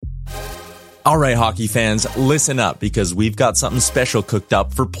All right, hockey fans, listen up because we've got something special cooked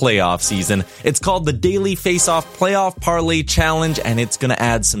up for playoff season. It's called the Daily Face-Off Playoff Parlay Challenge, and it's going to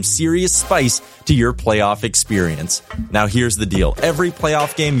add some serious spice to your playoff experience. Now, here's the deal. Every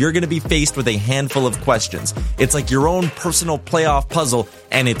playoff game, you're going to be faced with a handful of questions. It's like your own personal playoff puzzle,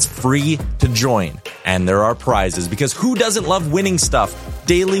 and it's free to join. And there are prizes, because who doesn't love winning stuff?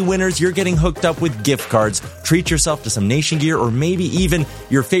 Daily winners, you're getting hooked up with gift cards. Treat yourself to some Nation gear or maybe even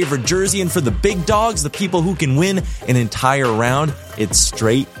your favorite jersey. And for the big dogs, the people who can win an entire round, it's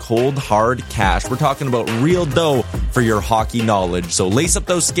straight, cold, hard cash. We're talking about real dough for your hockey knowledge. So lace up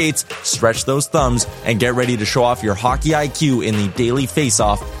those skates, stretch those thumbs, and get ready to show off your hockey IQ in the Daily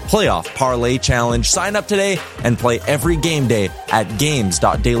Face-Off Playoff Parlay Challenge. Sign up today and play every game day at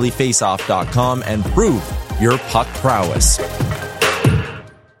games.dailyfaceoff.com and prove your puck prowess.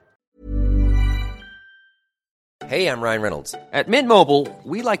 Hey, I'm Ryan Reynolds. At Mint Mobile,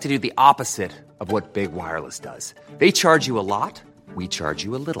 we like to do the opposite of what Big Wireless does. They charge you a lot, we charge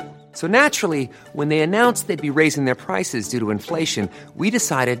you a little. So naturally, when they announced they'd be raising their prices due to inflation, we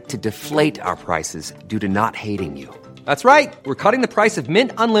decided to deflate our prices due to not hating you. That's right. We're cutting the price of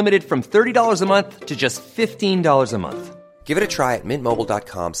Mint Unlimited from $30 a month to just $15 a month. Give it a try at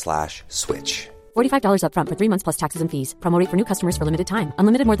mintmobile.com/switch. $45 up front for 3 months plus taxes and fees. Promo rate for new customers for limited time.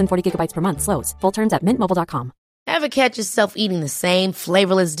 Unlimited more than 40 gigabytes per month. Slows full terms at mintmobile.com. Ever catch yourself eating the same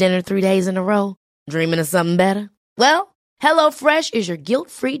flavorless dinner 3 days in a row? Dreaming of something better? Well, HelloFresh is your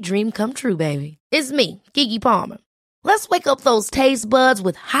guilt-free dream come true, baby. It's me, Keke Palmer. Let's wake up those taste buds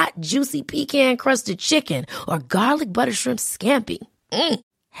with hot, juicy pecan-crusted chicken or garlic butter shrimp scampi.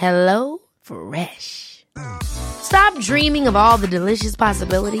 Hello Fresh. Stop dreaming of all the delicious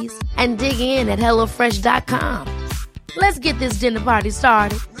possibilities and dig in at HelloFresh.com. Let's get this dinner party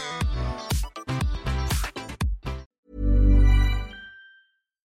started.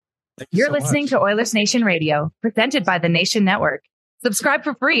 You're listening to Oilers Nation Radio, presented by the Nation Network. Subscribe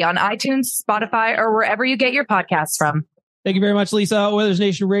for free on iTunes, Spotify, or wherever you get your podcasts from. Thank you very much, Lisa. Oilers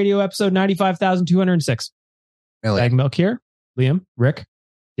Nation Radio, episode 95,206. Bag Milk here. Liam, Rick,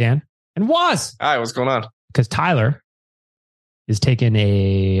 Dan, and Waz. Hi, what's going on? Because Tyler is taking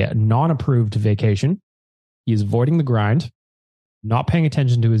a non-approved vacation. He's avoiding the grind, not paying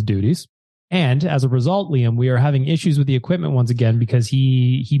attention to his duties. And as a result, Liam, we are having issues with the equipment once again because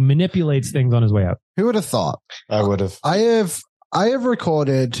he manipulates things on his way out. Who would have thought? I would have. I have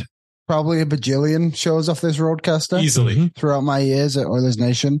recorded probably a bajillion shows off this roadcaster Easily. throughout my years at Oilers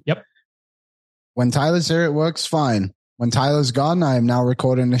Nation. Yep. When Tyler's here, it works fine. When Tyler's gone, I am now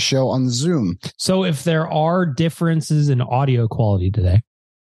recording a show on Zoom. So if there are differences in audio quality today,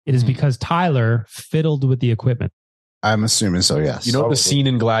 it is because Tyler fiddled with the equipment. I'm assuming so, yes. You know the scene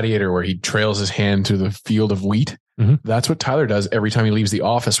in Gladiator where he trails his hand through the field of wheat? Mm-hmm. That's what Tyler does every time he leaves the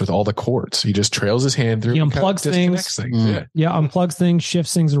office with all the cords. He just trails his hand through. He unplugs things. Yeah, unplugs things,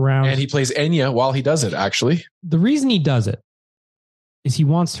 shifts things around. And he plays Enya while he does it, actually. The reason he does it is he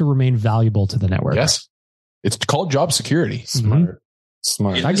wants to remain valuable to the network. Yes. It's called job security. Smart.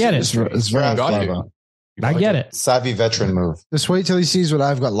 I get it. It's very clever. I get it. Savvy veteran move. Just wait till he sees what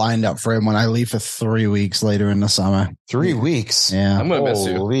I've got lined up for him when I leave for 3 weeks later in the summer. 3 weeks? Yeah. I'm going to miss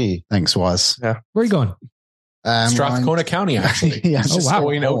you. Thanks, Was. Yeah. Where are you going? Strathcona County, actually. Yeah. He's just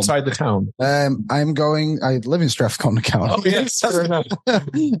going outside the town. I live in Strathcona County. Oh, yes.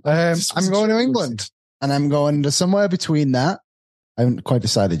 I'm going to England. And I'm going to somewhere between that. I haven't quite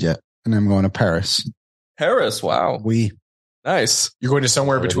decided yet. And I'm going to Paris. Paris, wow. Nice. You're going to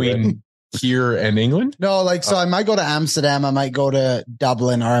somewhere between here and England? No, so I might go to Amsterdam, I might go to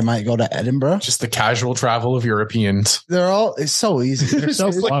Dublin, or I might go to Edinburgh. Just the casual travel of Europeans. It's so easy. They're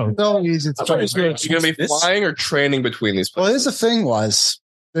so close. So easy. You're going to be flying or training between these places? Well, here's the thing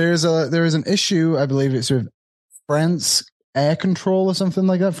there is an issue, I believe it's with French air control or something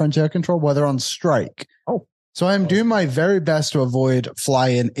like that, French air control, where they're on strike. Oh. So I'm doing my very best to avoid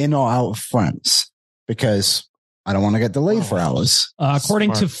flying in or out of France because I don't want to get delayed for hours.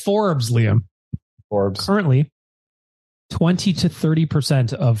 According to Forbes, Liam, currently 20 to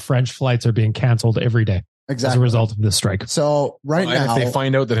 30% of French flights are being canceled every day as a result of this strike. So now, if they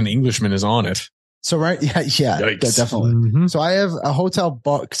find out that an Englishman is on it. So definitely. Mm-hmm. So I have a hotel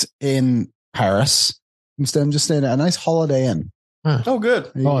booked in Paris. Instead, I'm just staying at a nice Holiday Inn. Huh. Oh, good.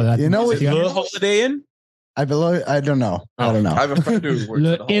 You know what? The Holiday Inn? I don't know. I don't know. I have a friend who works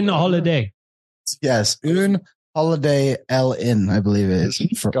Le Inn Holiday. Yes, Un Holiday L Inn, I believe it is.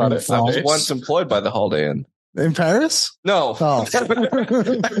 Got it. I was once employed by the Holiday Inn. In Paris? No. Oh.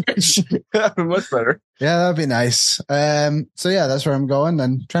 Much better. Yeah, that'd be nice. So yeah, that's where I'm going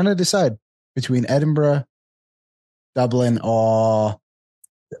and trying to decide between Edinburgh, Dublin, or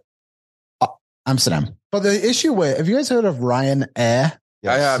Amsterdam. But the issue with, have you guys heard of Ryanair?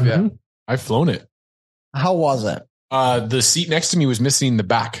 I have, yeah. I've flown it. How was it? The seat next to me was missing the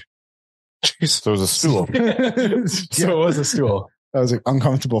back. So it was a stool. So it was a stool. That was an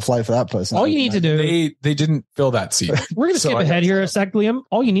uncomfortable flight for that person. All you need to do. They didn't fill that seat. We're going to skip ahead here a sec, Liam.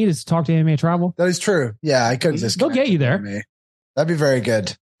 All you need is to talk to AMA Travel. That is true. Yeah, I could just. They'll get you there. That'd be very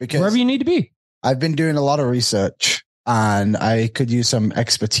good. Because wherever you need to be. I've been doing a lot of research and I could use some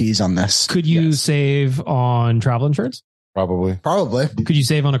expertise on this. Could you save on travel insurance? Probably. Could you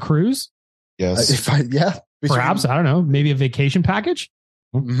save on a cruise? Yes. Perhaps. I don't know. Maybe a vacation package?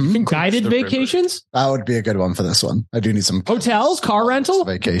 Mm-hmm. Guided vacations? That would be a good one for this one. I do need some hotels, car rental,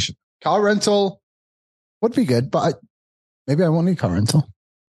 vacation. Car rental would be good, but maybe I won't need car rental.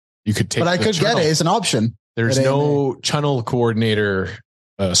 You could take, but I could get it. It's an option. There's no channel coordinator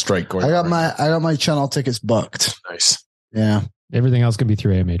strike going. I got my channel tickets booked. Nice. Yeah. Everything else can be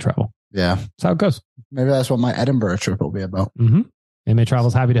through AMA Travel. Yeah. That's how it goes. Maybe that's what my Edinburgh trip will be about. Mm-hmm. AMA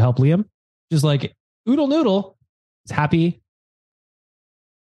Travel's happy to help Liam. Just like Oodle Noodle is happy.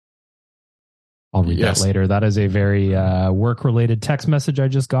 I'll read that later. That is a very work-related text message I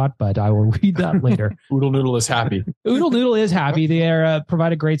just got, but I will read that later. Oodle Noodle is happy. Oodle Noodle is happy. They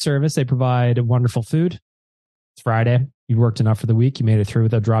provide a great service. They provide wonderful food. It's Friday. You worked enough for the week. You made it through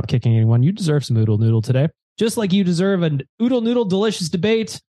without drop kicking anyone. You deserve some Oodle Noodle today. Just like you deserve an Oodle Noodle delicious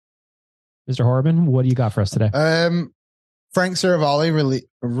debate. Mr. Horban, what do you got for us today? Frank Saravalli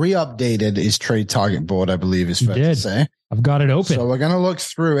re-updated his trade target board, I believe is fair to say. I've got it open. So we're going to look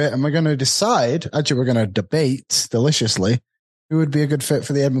through it and we're going to decide, actually we're going to debate deliciously who would be a good fit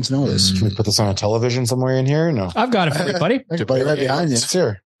for the Edmonton Oilers. Can we put this on a television somewhere in here? No. I've got it for you, buddy. Right behind you. It's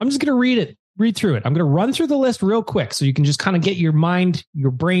here. I'm just going to read through it. I'm going to run through the list real quick so you can just kind of get your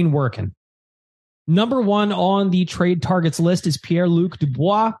brain working. Number 1 on the trade targets list is Pierre-Luc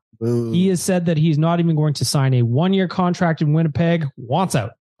Dubois. Ooh. He has said that he's not even going to sign a 1-year contract in Winnipeg. Wants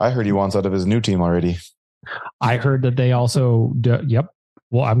out. I heard he wants out of his new team already. I heard that they also yep.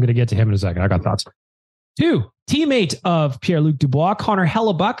 Well, I'm going to get to him in a second. I got thoughts. 2, teammate of Pierre-Luc Dubois, Connor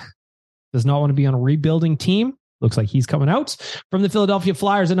Hellebuck, does not want to be on a rebuilding team. Looks like he's coming out. From the Philadelphia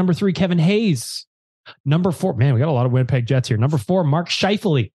Flyers at number 3, Kevin Hayes. Number 4, man, we got a lot of Winnipeg Jets here. Number 4, Mark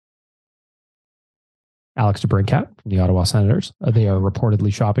Scheifele. Alex DeBrincat from the Ottawa Senators. They are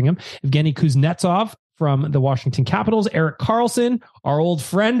reportedly shopping him. Evgeny Kuznetsov from the Washington Capitals. Erik Karlsson, our old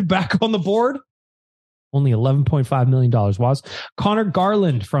friend, back on the board. Only $11.5 million was. Connor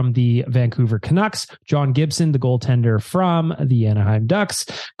Garland from the Vancouver Canucks. John Gibson, the goaltender from the Anaheim Ducks.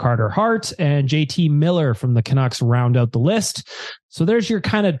 Carter Hart and JT Miller from the Canucks round out the list. So there's your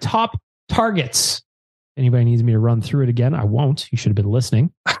kind of top targets. Anybody needs me to run through it again? I won't. You should have been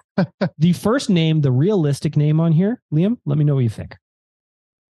listening. The first name, the realistic name on here, Liam, let me know what you think.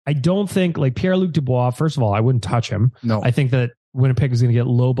 I don't think like Pierre-Luc Dubois, first of all, I wouldn't touch him. No. I think that Winnipeg is going to get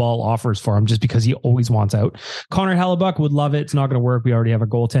low ball offers for him just because he always wants out. Connor Hellebuck would love it. It's not going to work. We already have a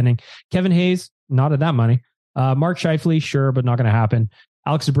goaltending. Kevin Hayes, not at that money. Mark Scheifele, sure, but not going to happen.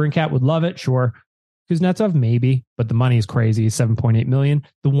 Alex DeBrincat would love it, sure. Kuznetsov, maybe, but the money is crazy, $7.8 million.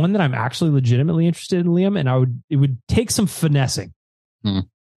 The one that I'm actually legitimately interested in, Liam, and it would take some finessing.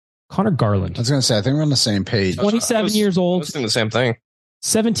 Connor Garland. I was going to say, I think we're on the same page. 27 years old. I was doing the same thing.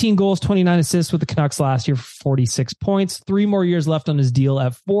 17 goals, 29 assists with the Canucks last year for 46 points. 3 more years left on his deal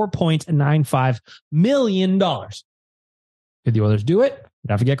at $4.95 million. Could the Oilers do it?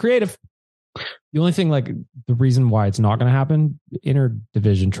 You'd have to get creative. The only thing, like the reason why it's not going to happen,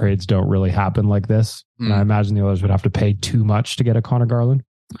 interdivision trades don't really happen like this. And I imagine the Oilers would have to pay too much to get a Connor Garland.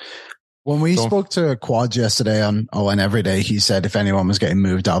 When we spoke to Quad yesterday on ON Everyday, he said if anyone was getting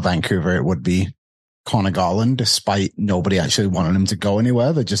moved out of Vancouver, it would be Connor Garland, despite nobody actually wanting him to go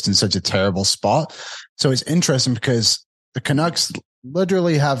anywhere. They're just in such a terrible spot. So it's interesting because the Canucks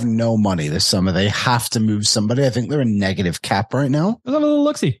literally have no money this summer. They have to move somebody. I think they're in negative cap right now. Let's have a little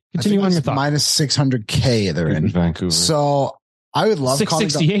look-see. Continue on your thought. Minus $600K they're in Vancouver. So I would love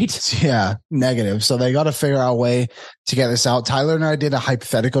 668. Yeah, negative. So they got to figure out a way to get this out. Tyler and I did a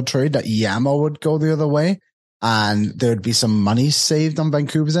hypothetical trade that Yamo would go the other way and there would be some money saved on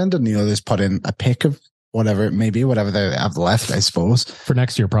Vancouver's end. And the others put in a pick of whatever it may be, whatever they have left, I suppose. For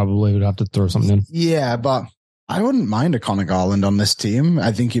next year, probably would have to throw something in. Yeah, but I wouldn't mind a Connor Garland on this team.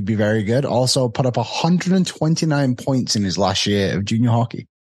 I think he'd be very good. Also put up 129 points in his last year of junior hockey.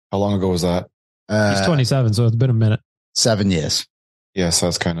 How long ago was that? He's 27, so it's been a minute. 7 years. Yes,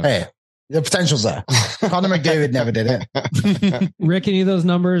 that's kind of... Hey, the potential's there. Connor McDavid never did it. Rick, any of those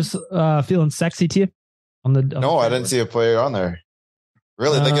numbers feeling sexy to you? No, I didn't see a player on there.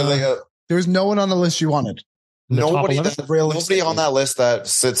 Really? There was no one on the list you wanted. Nobody on that list that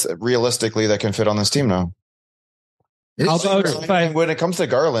sits realistically that can fit on this team now. How about when it comes to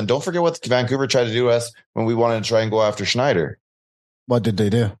Garland, don't forget what Vancouver tried to do us when we wanted to try and go after Schneider. What did they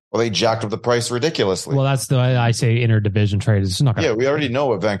do? Well, they jacked up the price ridiculously. Well, that's I say interdivision trade. It's not. We already know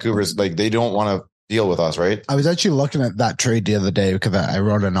what Vancouver's like. They don't want to deal with us, right? I was actually looking at that trade the other day because I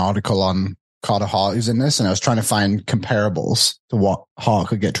wrote an article on Carter Hart who's in this, and I was trying to find comparables to what Hart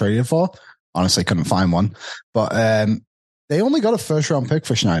could get traded for. Honestly, couldn't find one, but they only got a first round pick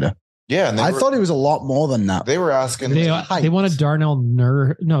for Schneider. Yeah, and I thought it was a lot more than that. They were asking. They wanted Darnell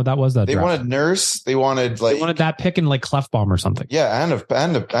Nurse. No, that was that. They wanted Nurse. They wanted that pick in like Clefbaum or something. Yeah, and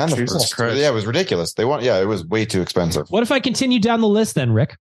a Jesus Christ. Yeah, it was ridiculous. It was way too expensive. What if I continue down the list then,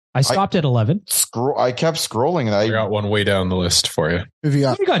 Rick? I stopped at 11. I kept scrolling, and I got one way down the list for you. Who have you got?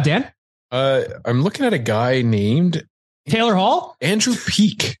 What do you got, Dan? I'm looking at a guy named Taylor Hall, Andrew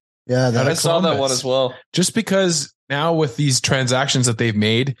Peak. Yeah, I saw that one as well. Just because now with these transactions that they've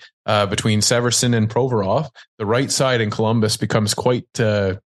made between Severson and Provorov, the right side in Columbus becomes quite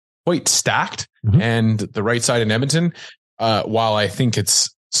stacked, and the right side in Edmonton, while I think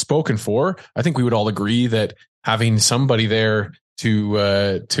it's spoken for, I think we would all agree that having somebody there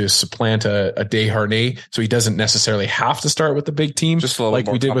to supplant a Desharnais, so he doesn't necessarily have to start with the big team, just like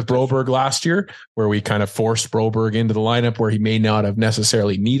we did with Broberg last year, where we kind of forced Broberg into the lineup where he may not have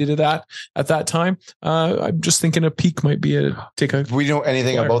necessarily needed that at that time. I'm just thinking a Peak might be Do we know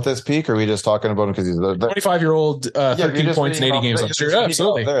anything about this Peak, or are we just talking about him because he's the 25-year-old, 13 points in 80 games? Yeah,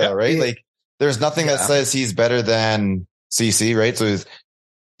 absolutely. There, right? Like, there's nothing that says he's better than CC, right? So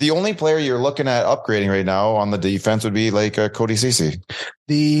the only player you're looking at upgrading right now on the defense would be like Cody Ceci.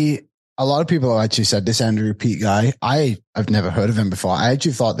 A lot of people have actually said this Andrew Peak guy. I've never heard of him before. I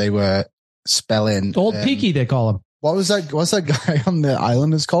actually thought they were spelling Old Peaky, they call him. What's that guy on the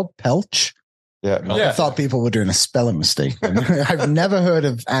island is called? Pelch? Yeah. I thought people were doing a spelling mistake. I've never heard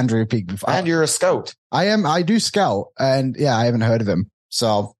of Andrew Peak before. And you're a scout. I do scout, and I haven't heard of him.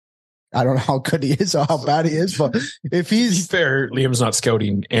 So I don't know how good he is or how bad he is, but if he's fair, Liam's not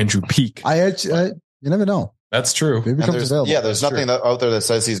scouting Andrew Peak. You never know. That's true. There's nothing out there that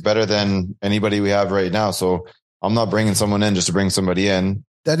says he's better than anybody we have right now. So I'm not bringing someone in just to bring somebody in.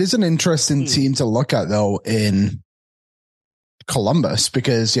 That is an interesting team to look at, though, in Columbus,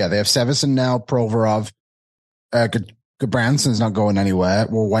 because they have Severson now, Provorov, Gobranson's not going anywhere.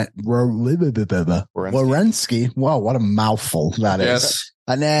 Werenski. Wow, what a mouthful that is.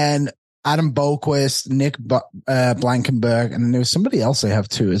 And then Adam Boquist, Nick Blankenberg, and then there was somebody else they have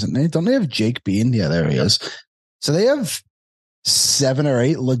too, isn't they? Don't they have Jake Bean? Yeah, there he is. So they have 7 or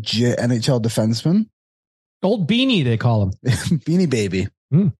 8 legit NHL defensemen. Old Beanie, they call him. Beanie Baby.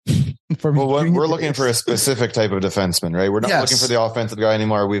 We're looking for a specific type of defenseman, right? We're not looking for the offensive guy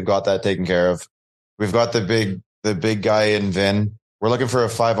anymore. We've got that taken care of. We've got the big guy in Vin. We're looking for a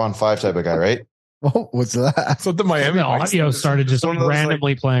 5-on-5 type of guy, right? What's that? So the Miami audio started just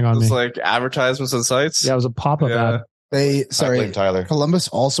randomly playing on me. It's like advertisements and sites. Yeah, it was a pop-up ad. Tyler. Columbus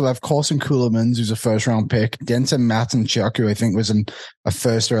also have Corson Ceulemans, who's a first-round pick. Denton Matinchuk, who I think was a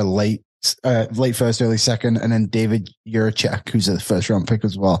first or a late first, early second, and then David Juracek, who's a first-round pick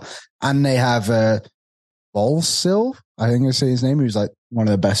as well. And they have Volsil, I think I say his name, who's like one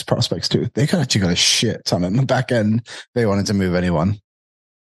of the best prospects too. They actually got a shit ton in the back end. They wanted to move anyone.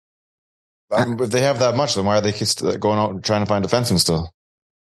 If they have that much, then why are they going out and trying to find defensemen still?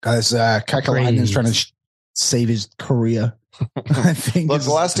 Because Kakalainen's trying to save his career. I think. Look,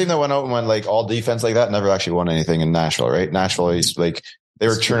 the last team that went out and went like all defense like that never actually won anything in Nashville, right? Nashville is like they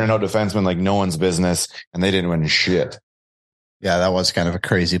were churning out defensemen like no one's business, and they didn't win shit. Yeah, that was kind of a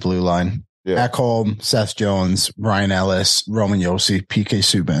crazy blue line. Yeah. Ekholm, Seth Jones, Ryan Ellis, Roman Yossi, PK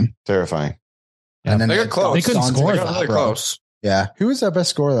Subban. Terrifying. And then they got close. They couldn't score. They got really close. Yeah. Who was their best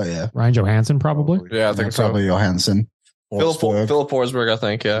scorer that year? Ryan Johansson, probably. Yeah, I think so. Probably Johansson. Philip Forsberg, I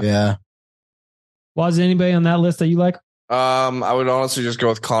think. Yeah. Was anybody on that list that you like? I would honestly just go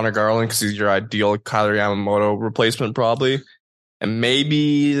with Connor Garland because he's your ideal Kyler Yamamoto replacement, probably. And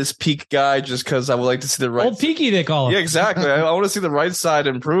maybe this Peak guy, just because I would like to see the right. Old Peaky, they call him. Yeah, exactly. I want to see the right side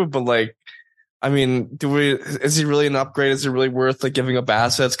improve, but like, I mean, is he really an upgrade? Is it really worth like giving up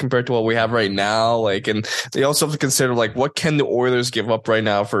assets compared to what we have right now? Like, and they also have to consider like, what can the Oilers give up right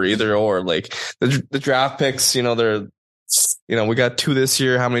now for either or? Like the draft picks, we got 2 this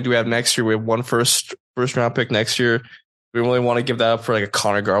year. How many do we have next year? We have 1 first round pick next year. We really want to give that up for like a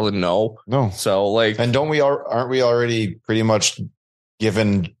Connor Garland? No. So like, and aren't we already pretty much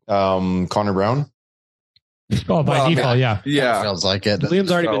given Connor Brown? Oh, by default, yeah. Yeah. Feels like it.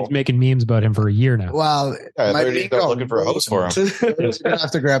 Liam's already been making memes about him for a year now. Well, they're looking for a host for him. You're going to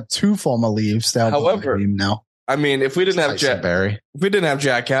have to grab 2 former leaves. However, now. I mean, if we didn't have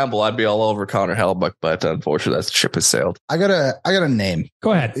Jack Campbell, I'd be all over Connor Hellebuyck, but unfortunately, that ship has sailed. I got a name.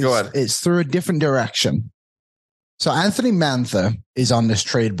 Go ahead. It's through a different direction. So Anthony Mantha is on this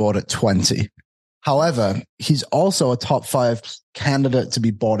trade board at 20. However, he's also a top 5 candidate to be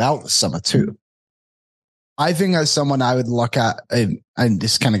bought out this summer too. I think as someone I would look at, and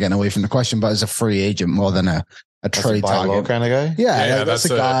this is kind of getting away from the question, but as a free agent more than a trade target kind of guy. Yeah, that's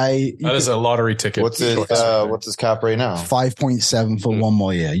a guy. That is a lottery ticket. What's his cap right now? 5.7 for 1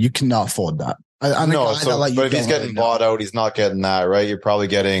 more year. You cannot afford that. But if he's getting bought out, he's not getting that, right? You're probably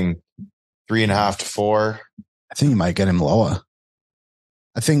getting 3.5 to 4. I think you might get him lower.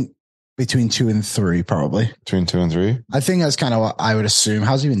 I think between 2 and 3, probably. Between 2 and 3? I think that's kind of what I would assume.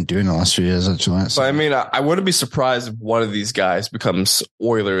 How's he been doing the last few years, actually? But I mean, I wouldn't be surprised if one of these guys becomes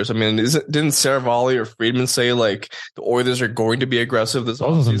Oilers. I mean, didn't Saravalli or Friedman say like the Oilers are going to be aggressive this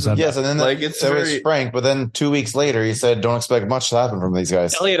offseason? Yes, and then was Frank, but then 2 weeks later he said don't expect much to happen from these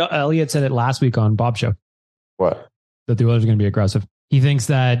guys. Elliot said it last week on Bob Show. What? That the Oilers are going to be aggressive. He thinks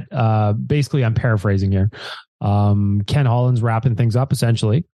that basically, I'm paraphrasing here. Ken Holland's wrapping things up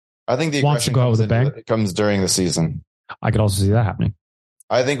essentially. I think the wants to go out with a bang. Comes during the season. I could also see that happening.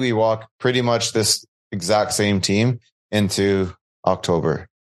 I think we walk pretty much this exact same team into October.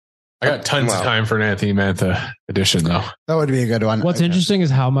 I got tons of time for an Anthony Mantha edition, though. That would be a good one. What's interesting is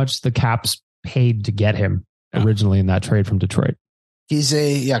how much the Caps paid to get him originally in that trade from Detroit. He's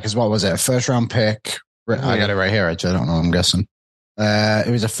because what was it? A first round pick. I got it right here. Actually, I don't know. I'm guessing.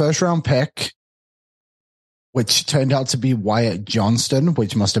 It was a first round pick, which turned out to be Wyatt Johnston,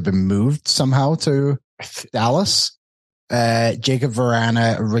 which must have been moved somehow to Dallas. Jacob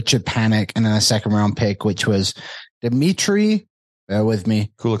Vrana, Richard Panik, and then a second round pick, which was Dmitry, bear with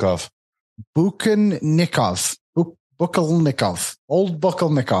me, Kulikov. Bukelnikov. Old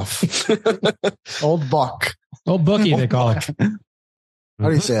Bukelnikov. Old Buck. Old Bucky, they call it. How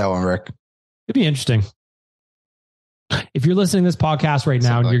do you say that one, Rick? It'd be interesting. If you're listening to this podcast right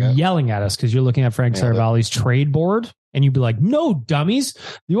now and you're yelling at us because you're looking at Frank Saravalli's trade board and you'd be like, no, dummies,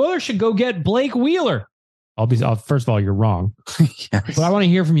 the Oilers should go get Blake Wheeler. First of all, you're wrong. Yes. But I want to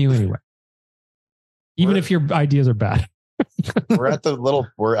hear from you anyway. Even if your ideas are bad.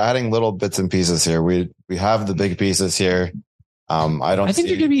 We're adding little bits and pieces here. We have the big pieces here. I think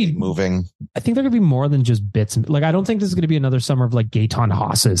they're going to be moving. I think they're going to be more than just bits. Like, I don't think this is going to be another summer of like Gaetan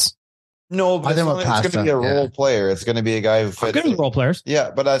Haas's. No, but it's going to be a role player. It's going to be a guy who fits. Good role players.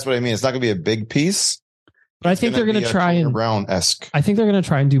 Yeah, but that's what I mean. It's not going to be a big piece. But I think they're going to try and Brown-esque. I think they're going to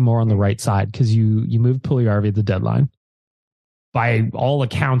try and do more on the right side because you moved Puljujarvi at the deadline. By all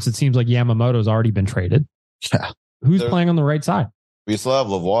accounts, it seems like Yamamoto's already been traded. Yeah, who's playing on the right side? We still have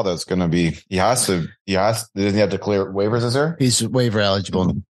Lavoie. That's going to be. Doesn't he have to clear waivers this year? He's waiver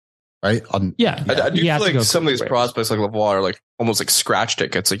eligible. Right? I do feel like some of these prospects like Lavoie are like almost like scratch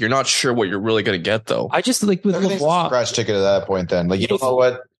tickets. Like you're not sure what you're really going to get though. I just like with Lavoie, scratch ticket at that point. Then like you don't know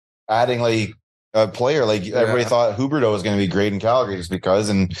what adding like a player like everybody thought Huberdeau was going to be great in Calgary just because,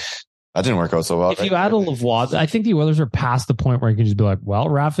 and that didn't work out so well. If you add a Lavoie, I think the Oilers are past the point where you can just be like, well,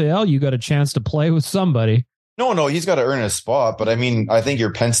 Raphael, you got a chance to play with somebody. No, he's got to earn a spot. But I mean, I think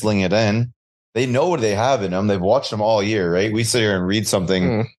you're penciling it in. They know what they have in him. They've watched him all year, right? We sit here and read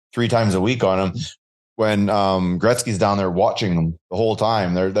something 3 times a week on him. When Gretzky's down there watching them the whole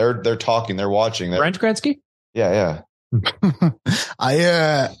time, they're talking, they're watching. Brent Gretzky? Yeah.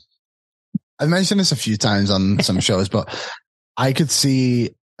 I mentioned this a few times on some shows, but I could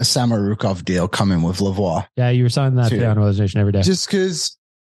see a Samorukov deal coming with Lavoie. Yeah, you were signing that on Oilers Nation every day. Just because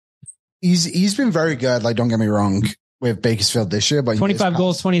he's been very good. Like, don't get me wrong, with Bakersfield this year, but 25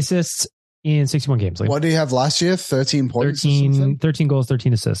 goals, 20 assists in 61 games. Like, what did he have last year? 13 points. 13 goals,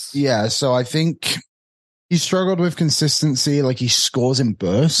 13 assists. Yeah, so I think he struggled with consistency. Like, he scores in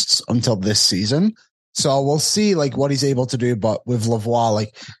bursts until this season. So we'll see like what he's able to do. But with Lavoie,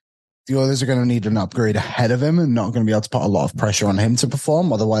 like, the Oilers are going to need an upgrade ahead of him and not going to be able to put a lot of pressure on him to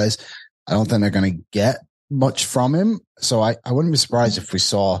perform. Otherwise, I don't think they're going to get much from him. So I wouldn't be surprised if we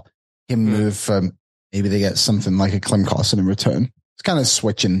saw him move from maybe they get something like a Klim Kostin in return. It's kind of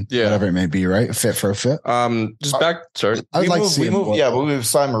switching, whatever it may be, right? A fit for a fit. Just back. Sorry, I'd like to see him. But we moved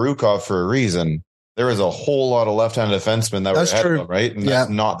Simon Marukov for a reason. There was a whole lot of left-handed defensemen that were ahead of him, right? And that's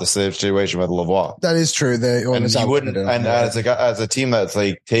not the same situation with Lavoie. That is true. And you wouldn't, and as a team that's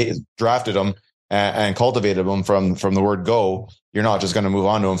like drafted him and cultivated him from the word go, you're not just going to move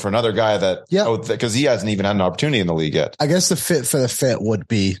on to him for another guy that, because he hasn't even had an opportunity in the league yet. I guess the fit for the fit would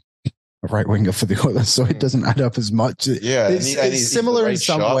be a right winger for the Oilers, so it doesn't add up as much. Yeah, it's similar in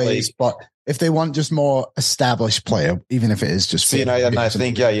some ways, but if they want just more established player, even if it is just. See, and I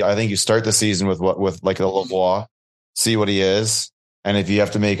think you start the season with like a Lavoie, see what he is. And if you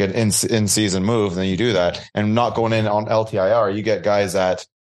have to make an in-season move, then you do that. And not going in on LTIR, you get guys that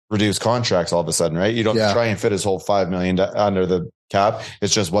reduce contracts all of a sudden, right? You don't try and fit his whole $5 million under the cap.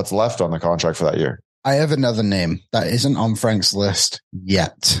 It's just what's left on the contract for that year. I have another name that isn't on Frank's list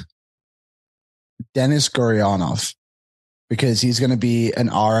yet. Denis Gurianov. Because he's going to be an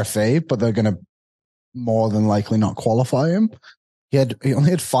RFA, but they're going to more than likely not qualify him. He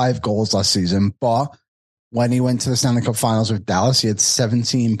only had 5 goals last season, but when he went to the Stanley Cup Finals with Dallas, he had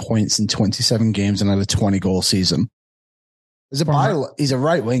 17 points in 27 games and had a 20-goal season. He's a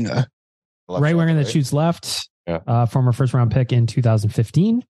right winger. Right winger that shoots left. Yeah. Former first-round pick in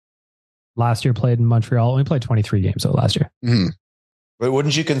 2015. Last year played in Montreal. Only played 23 games last year. Mm-hmm. But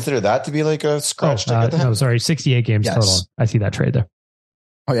wouldn't you consider that to be like a scratch ticket? No, sorry, 68 games total. I see that trade there.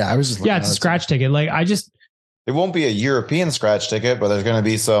 Oh yeah, I was just it's a scratch ticket. Like it won't be a European scratch ticket, but there's going to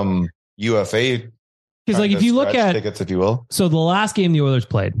be some UFA. Because like if you look at tickets, if you will. So the last game the Oilers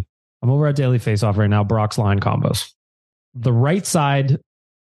played, I'm over at Daily Faceoff right now. Brock's line combos. The right side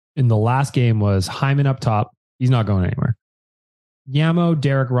in the last game was Hyman up top. He's not going anywhere. Yamo,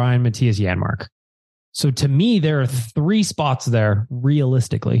 Derek Ryan, Matthias Janmark. So to me, there are 3 spots there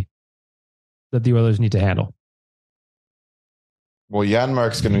realistically that the Oilers need to handle. Well,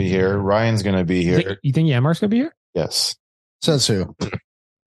 Janmark's going to be here. Ryan's going to be here. You think Janmark's going to be here? Yes. Says who?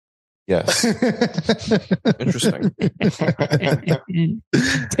 Yes. Interesting.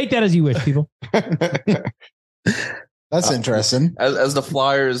 Take that as you wish, people. That's interesting. As the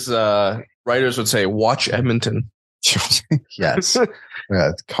Flyers writers would say, watch Edmonton. Yes.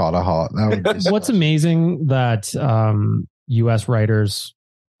 Yeah, Carter Hart. What's amazing that US writers,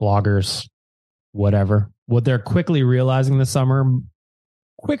 bloggers, whatever, what they're quickly realizing this summer,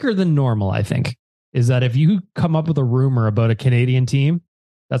 quicker than normal, I think, is that if you come up with a rumor about a Canadian team,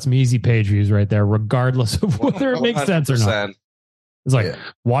 that's some easy page views right there, regardless of whether it makes sense or not. It's like,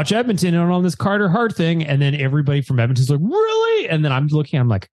 watch Edmonton on this Carter Hart thing. And then everybody from Edmonton's like, really? And then I'm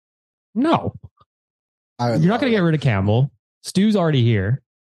like, no, you're not going to get rid of Campbell. Stu's already here.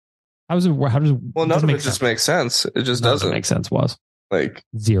 How does none of it just makes sense. It just doesn't make sense. Was like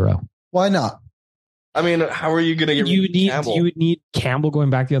 0. Why not? I mean, how are you going to get rid of Campbell? You would need Campbell going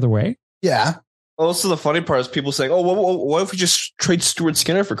back the other way. Yeah. Also, the funny part is people saying, "Oh, what if we just trade Stuart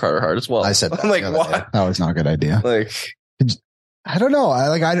Skinner for Carter Hart as well?" I said that. I'm like, what? That was not a good idea. Like, I don't know.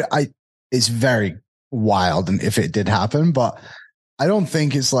 It's very wild, and if it did happen, but I don't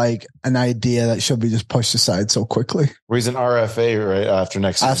think it's like an idea that should be just pushed aside so quickly. Well, he's an RFA right after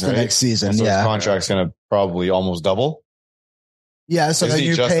next season. Next season, so his contract's going to probably almost double. Yeah, so then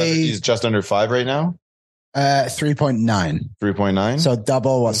he's just under 5 right now. 3.9. 3.9. So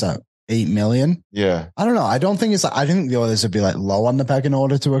double. What's that? 8 million. Yeah. I don't know. I don't think I think the others would be like low on the peg in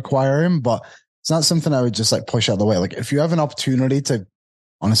order to acquire him, but it's not something I would just like push out of the way. Like if you have an opportunity to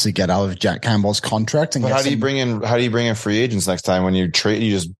honestly get out of Jack Campbell's contract and how do you bring in free agents next time when you trade?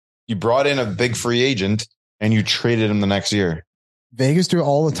 You brought in a big free agent and you traded him the next year. Vegas do it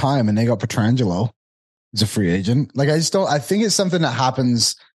all the time, and they got Pietrangelo as a free agent. Like I think it's something that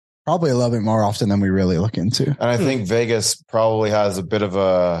happens probably a little bit more often than we really look into. And I think Vegas probably has a bit of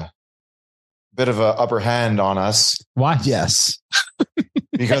a upper hand on us. Why? Yes.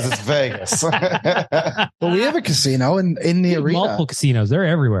 Because it's Vegas. But we have a casino in the arena. Multiple casinos. They're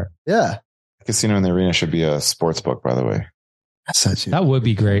everywhere. Yeah. The casino in the arena should be a sports book, by the way. That would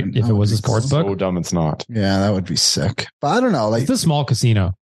be great if it was a sports book. So dumb it's not. Yeah, that would be sick. But I don't know. Like, it's a small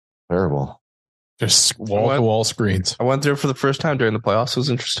casino. Terrible. Just wall-to-wall screens. I went there for the first time during the playoffs. It was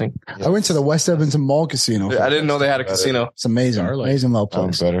interesting. I went to the West Edmonton Mall casino. I didn't know they had a casino. It's amazing. Amazing little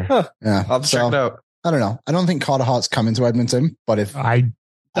place. Better. Huh. Yeah. I'll have to check it out. I don't know. I don't think Carter Hart's coming to Edmonton, but if I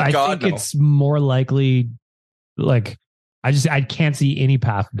think it's more likely, like, I can't see any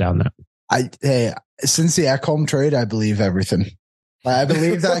path down there. Since the Ekholm trade, I believe everything. Like, I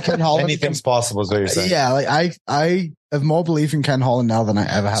believe that Ken Holland. Anything's possible, is what you're saying. Yeah, like I have more belief in Ken Holland now than I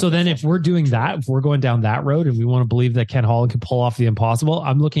ever have. So then, if we're doing that, if we're going down that road, and we want to believe that Ken Holland can pull off the impossible,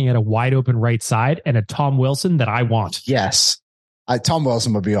 I'm looking at a wide open right side and a Tom Wilson that I want. Yes, Tom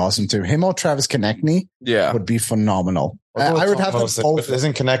Wilson would be awesome too. Him or Travis Konechny, would be phenomenal. I would have them both.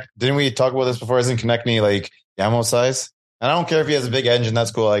 Didn't we talk about this before? Isn't Konechny like Yamo size? And I don't care if he has a big engine.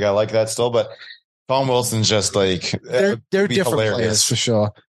 That's cool. Like I like that still, but Tom Wilson's just like they're different players for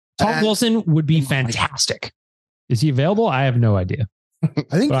sure. Tom Wilson would be fantastic. Is he available? I have no idea.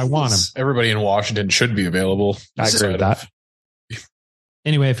 But I want him. Everybody in Washington should be available. I agree with that.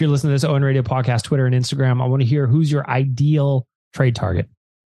 Anyway, if you're listening to this Owen Radio podcast, Twitter and Instagram, I want to hear who's your ideal trade target.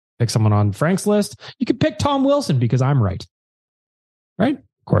 pick someone on Frank's list. You could pick Tom Wilson because I'm right. Right?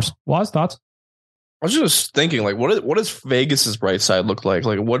 Of course. Waz, thoughts? I was just thinking, like, what does Vegas's right side look like?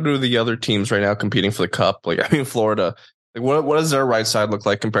 Like, what do the other teams right now competing for the cup? Like, I mean, Florida. Like, what does their right side look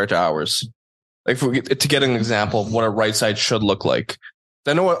like compared to ours? Like, to get an example of what a right side should look like.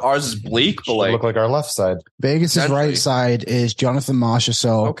 I know what ours is bleak, but like, look like our left side. Vegas's right side is Jonathan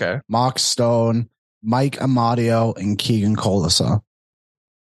Marchessault, okay, Mark Stone, Mike Amadio, and Keegan Colasar.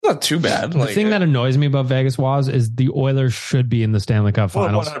 Not too bad. The thing that annoys me about Vegas is the Oilers should be in the Stanley Cup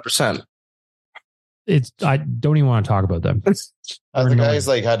Finals. 100%. I don't even want to talk about them. As the guys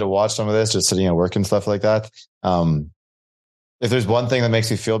like had to watch some of this, just sitting at work and stuff like that. If there's one thing that makes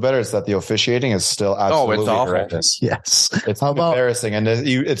me feel better, it's that the officiating is still absolutely horrendous. Yes, it's embarrassing, and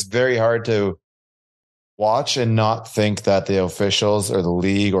it's very hard to watch and not think that the officials or the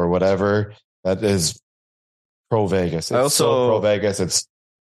league or whatever that is pro Vegas. It's so pro Vegas. It's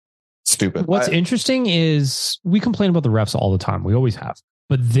stupid. What's interesting is we complain about the refs all the time. We always have.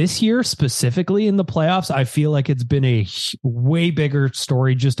 But this year, specifically in the playoffs, I feel like it's been a way bigger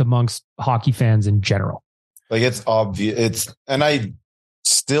story just amongst hockey fans in general. Like, it's obvious. And I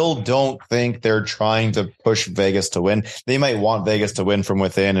still don't think they're trying to push Vegas to win. They might want Vegas to win from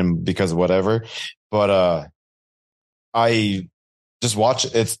within and because of whatever. But I just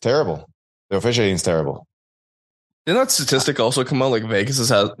watch. It's terrible. The officiating is terrible. Didn't that statistic also come out? Like, Vegas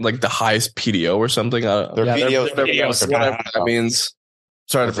has like the highest PDO or something. Their PDO, whatever that means.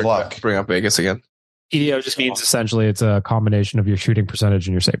 Sorry to bring up Vegas again. PDO just means essentially it's a combination of your shooting percentage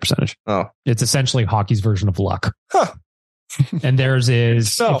and your save percentage. Oh, it's essentially hockey's version of luck. Huh. And theirs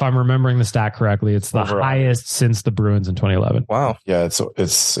is, if I'm remembering the stat correctly, it's the highest since the Bruins in 2011. Wow. Yeah,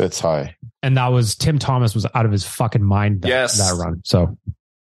 it's high. And that was Tim Thomas was out of his fucking mind that run. So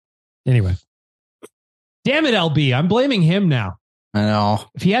anyway, damn it, LB, I'm blaming him now. I know.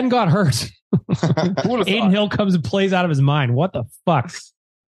 If he hadn't got hurt, Aiden Hill comes and plays out of his mind. What the fuck?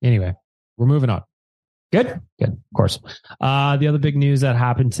 Anyway, we're moving on. Good, of course. The other big news that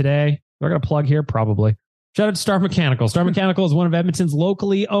happened today, we're going to plug here, probably. Shout out to Star Mechanical. Star Mechanical is one of Edmonton's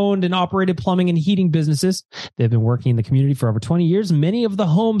locally owned and operated plumbing and heating businesses. They've been working in the community for over 20 years. Many of the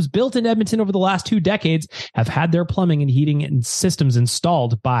homes built in Edmonton over the last 2 decades have had their plumbing and heating and systems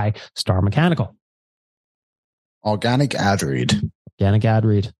installed by Star Mechanical. Organic ad read. Organic ad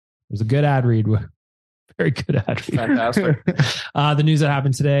read. It was a good ad read. Very good ad read. Fantastic. The news that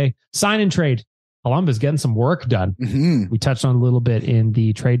happened today, sign and trade. Columbus getting some work done. Mm-hmm. We touched on a little bit in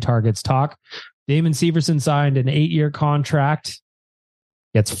the trade targets talk. Damon Severson signed an 8-year contract,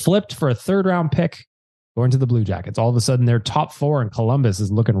 gets flipped for a 3rd-round pick, going to the Blue Jackets. All of a sudden, their top 4 in Columbus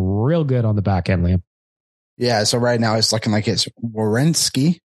is looking real good on the back end, Liam. Yeah, so right now it's looking like it's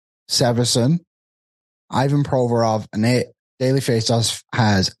Werenski, Severson, Ivan Provorov, and Daily Faceoff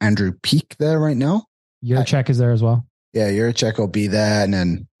has Andrew Peeke there right now. Juracek is there as well. Yeah, Juracek will be there, and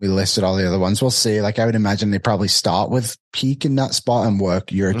then we listed all the other ones. We'll see. Like, I would imagine they probably start with Peeke in that spot and work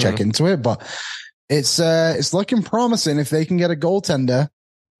Juracek into it, but it's looking promising. If they can get a goaltender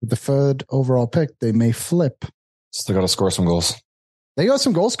with the 3rd overall pick, they may flip. Still got to score some goals. They got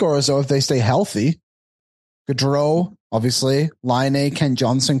some goal scorers, though, if they stay healthy. Gaudreau, obviously. Laine, Kent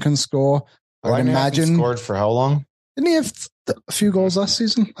Johnson can score. I would imagine. Scored for how long? Didn't he have a few goals last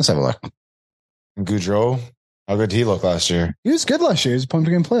season? Let's have a look. And Gaudreau, how good did he look last year? He was good last year. He was a point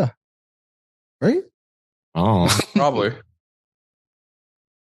per game player. Right? Oh. Probably.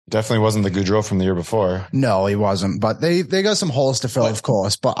 Definitely wasn't the Gaudreau from the year before. No, he wasn't. But they got some holes to fill, of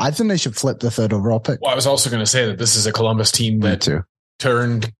course. But I think they should flip the 3rd overall pick. Well, I was also going to say that this is a Columbus team that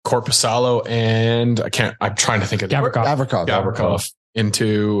turned Korpisalo and I'm trying to think of Gavrikov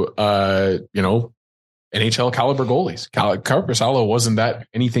into, NHL caliber goalies. Korpisalo wasn't that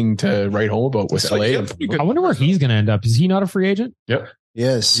anything to write home about with LA. I wonder where he's going to end up. Is he not a free agent? Yep.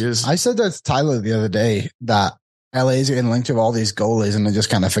 Yes. I said that to Tyler the other day that LA is getting linked with all these goalies and they're just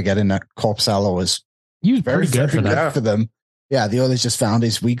kind of forgetting that Korpisalo was very good for them. Yeah, the others just found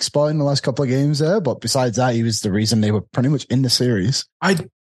his weak spot in the last couple of games there. But besides that, he was the reason they were pretty much in the series. I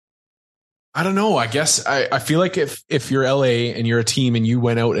don't know. I guess I feel like if you're LA and you're a team and you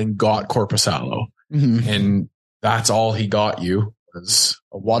went out and got Korpisalo, and that's all he got you was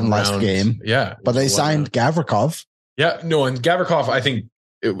a one last game. Yeah. But they signed Gavrikov. Yeah. No, and Gavrikov, I think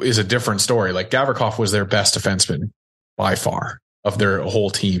it is a different story. Like Gavrikov was their best defenseman by far of their whole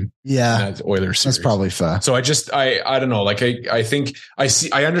team. Yeah. Oilers series. That's probably fair. So I don't know. Like I think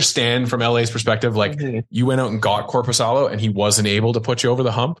I understand from LA's perspective, like you went out and got Korpisalo and he wasn't able to put you over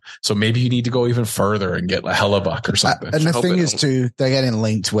the hump. So maybe you need to go even further and get a Hellebuck or something. And the thing is too, they're getting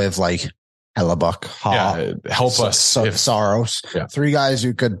linked with like Hellebuck, help us Saros. Yeah. 3 guys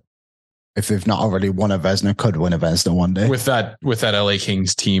who could if they've not already won a Vezina, could win a Vezina one day. With that LA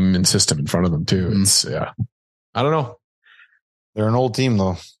Kings team and system in front of them too. It's I don't know. They're an old team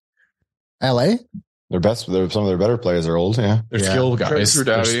though. LA? Some of their better players are old. Yeah. Their skill guys.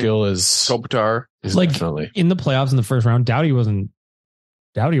 Their skill is Kopitar. Is like definitely in the playoffs in the first round. Doughty wasn't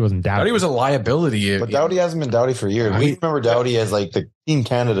Doughty. Doughty was a liability. But Doughty hasn't been Doughty for years. We remember Doughty as like the Team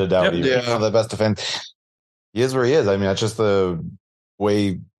Canada Doughty. One of the best defense. He is where he is. I mean, that's just the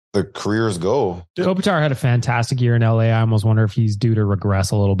way the careers go. Kopitar had a fantastic year in LA. I almost wonder if he's due to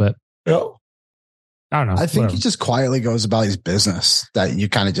regress a little bit. Yeah. I don't know. I think he just quietly goes about his business that you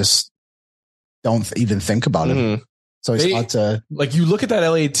kind of just don't even think about him. So it's hard to like you look at that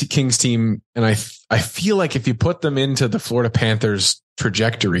LA Kings team, and I feel like if you put them into the Florida Panthers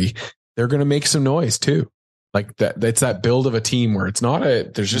trajectory, they're going to make some noise too. Like that's that build of a team where it's not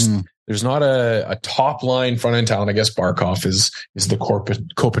there's not a top line front end talent. I guess Barkov is the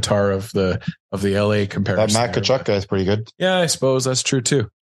Kopitar of the LA comparison. That Matt Tkachuk guy is pretty good. Yeah, I suppose that's true too.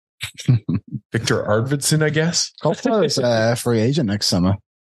 Victor Arvidsson, I guess. Kopitar is a free agent next summer.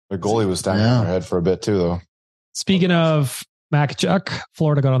 The goalie was standing on their head for a bit too, though. Speaking of Matt Tkachuk,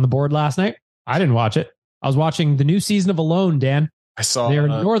 Florida got on the board last night. I didn't watch it. I was watching the new season of Alone, Dan. I saw they're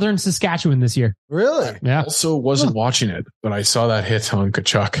in northern Saskatchewan this year. Really? Yeah. I also wasn't watching it, but I saw that hit on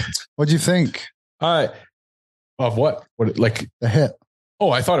Tkachuk. What'd you think? Of what? What like the hit? Oh,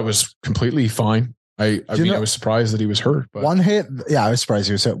 I thought it was completely fine. I was surprised that he was hurt. But. One hit, I was surprised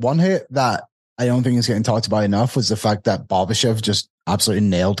he was hurt. One hit that I don't think is getting talked about enough was the fact that Barbashev just absolutely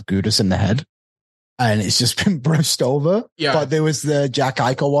nailed Gudas in the head. And it's just been brushed over. Yeah. But there was the Jack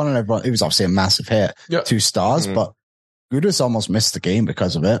Eichel one, and everyone, it was obviously a massive hit. Yep. 2 stars, but Gudas almost missed the game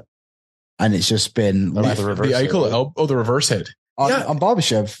because of it. And it's just been the Eichel, the reverse hit. On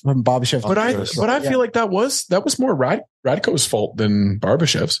Barbashev. From Barbashev. But I feel like that was more Radko's fault than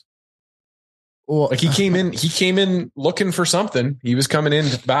Barbashev's. Well, like he came in looking for something. He was coming in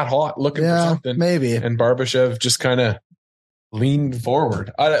bat hot looking for something. Maybe. And Barbashev just kind of leaned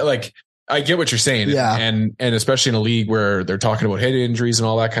forward. I get what you're saying. Yeah. And especially in a league where they're talking about head injuries and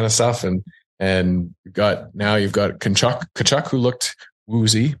all that kind of stuff. And you've got Tkachuk who looked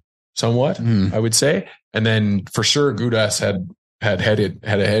woozy somewhat, I would say. And then for sure Gudas had a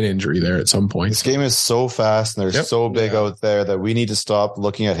head injury there at some point. This game is so fast and they're so big out there that we need to stop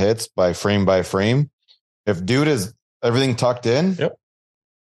looking at hits by frame. If dude is everything tucked in,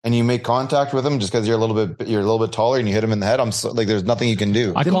 and you make contact with him just because you're a little bit taller and you hit him in the head, there's nothing you can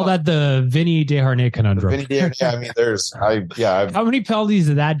do. I call that the Vinny Desharnais conundrum. How many penalties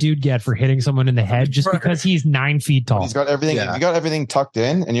did that dude get for hitting someone in the head just because he's 9 feet tall? He's got everything. You got everything tucked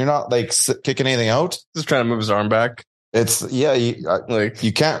in, and you're not like kicking anything out. Just trying to move his arm back. It's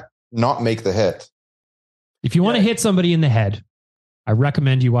you can't not make the hit. If you want to hit somebody in the head, I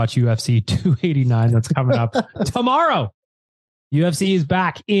recommend you watch UFC 289. That's coming up tomorrow. UFC is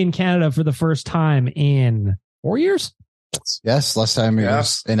back in Canada for the first time in 4 years. Yes, last time it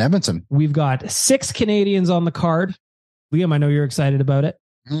was in Edmonton. We've got 6 Canadians on the card. Liam, I know you're excited about it.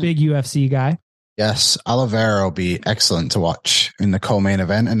 Big UFC guy. Yes, Oliveira will be excellent to watch in the co-main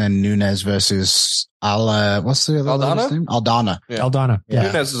event, and then Nunes versus what's the other name? Aldana. Yeah. Aldana.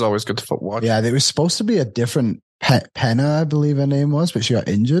 Yeah. Nunes is always good to watch. Yeah, there was supposed to be a different Penner, I believe her name was, but she got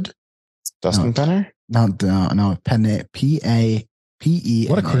injured. Dustin Penner? No, Penner. P-E.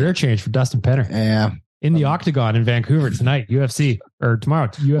 What a career change for Dustin Penner. Yeah. In the Octagon in Vancouver tonight, UFC, or tomorrow,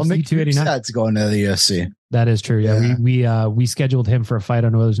 UFC 289. That's going to the UFC. That is true. Yeah. We scheduled him for a fight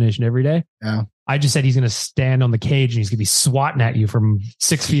on Oilers Nation every day. Yeah. I just said he's going to stand on the cage and he's going to be swatting at you from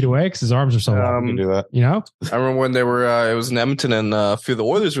 6 feet away because his arms are so long. You can do that. You know? I remember when they were, it was in Edmonton and a few of the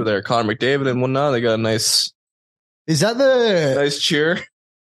Oilers were there. Connor McDavid and whatnot. They got a nice. Is that the nice cheer?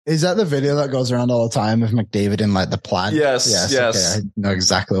 Is that the video that goes around all the time of McDavid in like the plaid? Yes. Okay, I know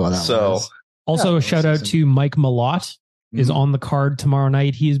exactly what that was. Also, a shout out to Mike Malott is on the card tomorrow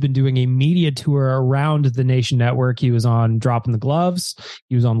night. He has been doing a media tour around the Nation Network. He was on Dropping the Gloves.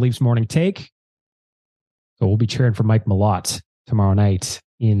 He was on Leafs Morning Take. So we'll be cheering for Mike Malott tomorrow night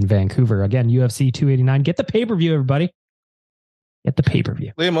in Vancouver. Again, UFC 289. Get the pay-per-view, everybody. Get the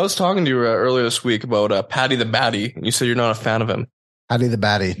pay-per-view. Liam, I was talking to you earlier this week about Paddy the Batty, and you said you're not a fan of him. Paddy the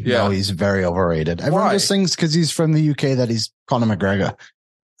Batty. Yeah. No, he's very overrated. Everyone just thinks because he's from the UK that he's Conor McGregor.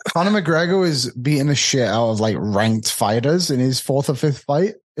 Conor McGregor is beating the shit out of like ranked fighters in his 4th or 5th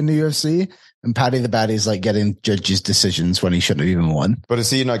fight in the UFC. And Paddy the Batty is like getting judges' decisions when he shouldn't have even won. But is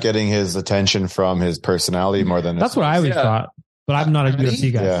he not getting his attention from his personality more than That's what I always thought. But I'm not a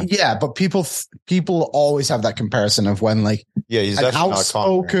UFC guy. Yeah, but people always have that comparison of when like he's an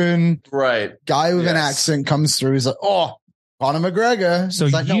outspoken right guy with an accent comes through. He's like, oh, Conor McGregor. So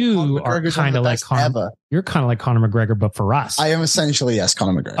you are kind of like you're kind of like Conor McGregor, but for us. I am essentially, yes,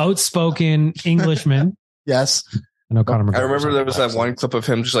 Conor McGregor. Outspoken Englishman. Yes. I know Conor McGregor. I remember there was that one clip of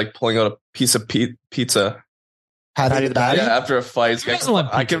him just like pulling out a piece of pizza. Patty the Batty? Yeah, after a fight.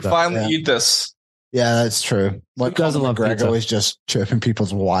 I can finally eat this. Yeah, that's true. What doesn't love McGregor always just chirping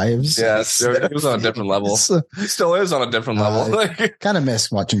people's wives. Yes, he was on a different level. He still is on a different level. Kind of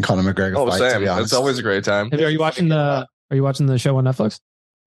miss watching Conor McGregor fight. Same. To be honest. It's always a great time. Are you watching the show on Netflix?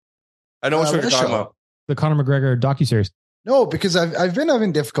 I know what you're talking about. The Conor McGregor docuseries. No, because I've been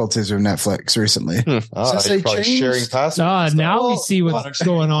having difficulties with Netflix recently. Since they changed sharing passwords. Now we see what's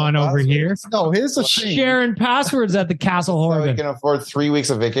going on over here. No, here's the thing. Sharing passwords at the Castle Horgan. We can afford 3 weeks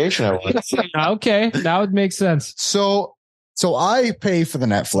of vacation at once. Okay, that would make sense. So I pay for the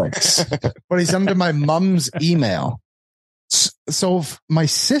Netflix, but it's under my mum's email. So my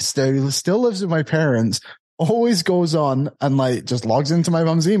sister, who still lives with my parents, always goes on and like just logs into my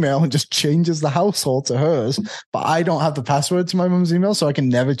mum's email and just changes the household to hers. But I don't have the password to my mum's email, so I can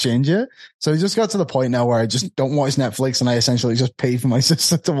never change it. So it just got to the point now where I just don't watch Netflix and I essentially just pay for my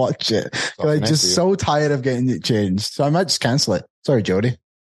sister to watch it. I'm just so tired of getting it changed. So I might just cancel it. Sorry, Jody.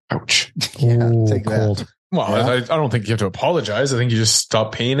 Ouch. Yeah, take that. Well, I don't think you have to apologize. I think you just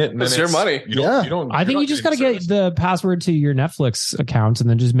stop paying it. And it's your money. You don't. I think you just got to get the password to your Netflix account and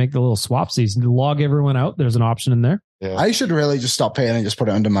then just make the little swapsies and log everyone out. There's an option in there. Yeah. I should really just stop paying and just put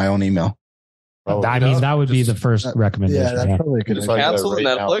it under my own email. That would be the first recommendation. Yeah, that's probably good. Cancel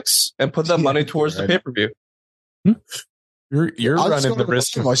Netflix and put that money towards the pay-per-view. You're running the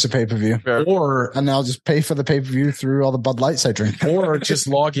risk of watch the pay-per-view, and I'll just pay for the pay-per-view through all the Bud Lights I drink, or just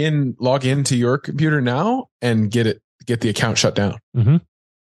log into your computer now and get the account shut down.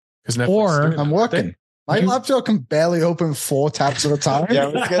 Because I'm working. My laptop can barely open 4 tabs at a time. Yeah,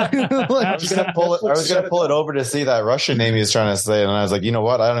 I was gonna pull it over to see that Russian name he was trying to say, and I was like, you know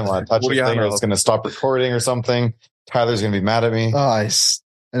what? I don't even want to touch this thing, or it's going to stop recording or something. Tyler's going to be mad at me. Oh, it's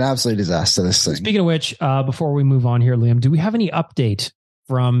an absolute disaster, this thing. Speaking of which, before we move on here, Liam, do we have any update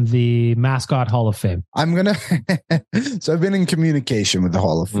from the Mascot Hall of Fame? So I've been in communication with the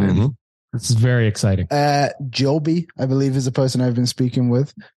Hall of Fame. This is very exciting. Joby, I believe, is the person I've been speaking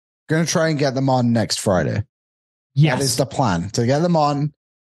with. Going to try and get them on next Friday. Yes. That is the plan, to get them on,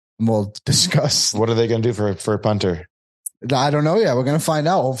 and we'll discuss. What are they going to do for a punter? I don't know yet. We're going to find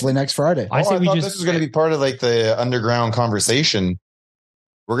out hopefully next Friday. I thought this was going to be part of like the underground conversation.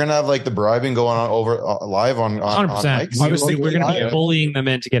 We're going to have like the bribing going on over live on 100%. Obviously, we're going to be bullying them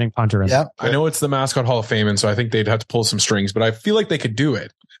into getting punter in. Yep. I know it's the Mascot Hall of Fame, and so I think they'd have to pull some strings, but I feel like they could do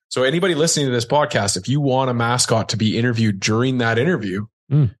it. So anybody listening to this podcast, if you want a mascot to be interviewed during that interview,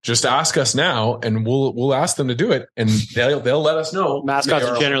 just ask us now, and we'll ask them to do it, and they'll let us know. Mascots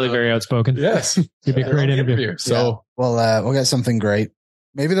are generally very outspoken. Yes, it'd be a great interview. So we'll get something great.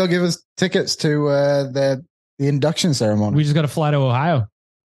 Maybe they'll give us tickets to the induction ceremony. We just got to fly to Ohio.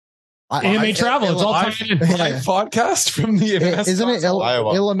 AMA Travel. It's all tied in. Live podcast from the isn't it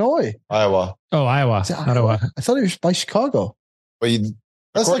Illinois? Iowa. Oh, Iowa. Not Iowa. I thought it was by Chicago. But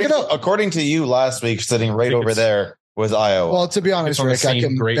let's look it up. According to you last week, sitting right over there was Iowa. Well, to be honest, Rick, I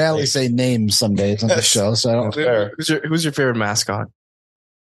can barely say names some days on the show, so I don't care. Who's your favorite mascot?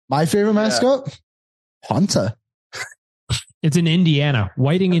 My favorite mascot? Hunter. It's in Indiana,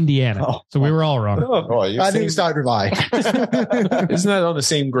 Whiting, Indiana. So we were all wrong. I think it started with I. Isn't that on the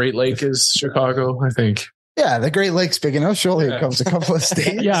same Great Lake as Chicago? I think. Yeah, the Great Lake's big enough. Surely it covers a couple of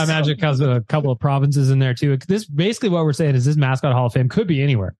states. Yeah, I imagine it covers a couple of provinces in there too. This basically what we're saying is this Mascot Hall of Fame could be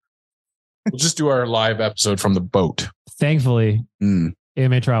anywhere. We'll just do our live episode from the boat. Thankfully,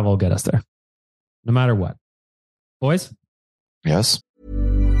 AMA Travel will get us there, no matter what. Boys? Yes.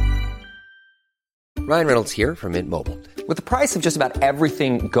 Ryan Reynolds here from Mint Mobile. With the price of just about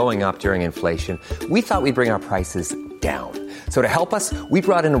everything going up during inflation, we thought we'd bring our prices down. So to help us, we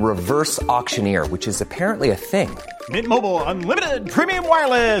brought in a reverse auctioneer, which is apparently a thing. Mint Mobile Unlimited Premium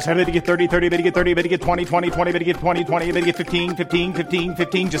Wireless. How to get 30, 30, bit to get 30, bit to get 20, 20, 20, bit to get 20, 20, bit to get 15, 15, 15,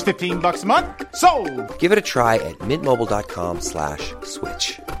 15, just $15 a month? Sold! Give it a try at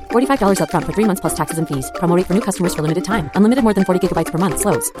mintmobile.com/switch. $45 up front for 3 months plus taxes and fees. Promo rate for new customers for limited time. Unlimited more than 40 gigabytes per month.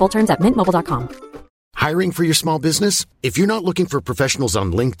 Slows full terms at mintmobile.com. Hiring for your small business? If you're not looking for professionals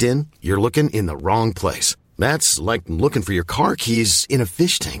on LinkedIn, you're looking in the wrong place. That's like looking for your car keys in a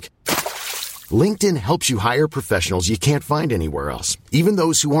fish tank. LinkedIn helps you hire professionals you can't find anywhere else, even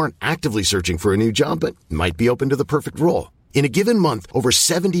those who aren't actively searching for a new job but might be open to the perfect role. In a given month, over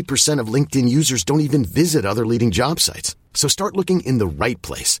 70% of LinkedIn users don't even visit other leading job sites. So start looking in the right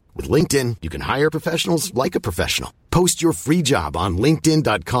place. With LinkedIn, you can hire professionals like a professional. Post your free job on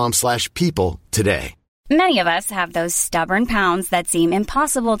linkedin.com/people today. Many of us have those stubborn pounds that seem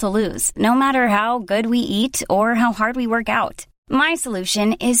impossible to lose, no matter how good we eat or how hard we work out. My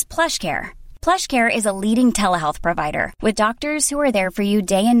solution is PlushCare. PlushCare is a leading telehealth provider with doctors who are there for you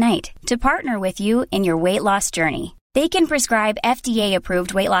day and night to partner with you in your weight loss journey. They can prescribe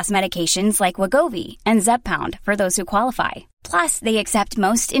FDA-approved weight loss medications like Wegovy and Zepbound for those who qualify. Plus, they accept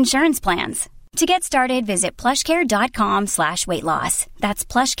most insurance plans. To get started, visit plushcare.com/weightloss. That's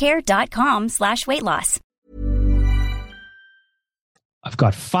plushcare.com/weightloss. I've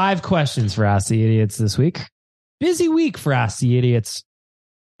got 5 questions for Ask the Idiots this week. Busy week for Ask the Idiots,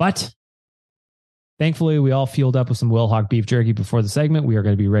 but thankfully we all fueled up with some Wilhauk beef jerky before the segment. We are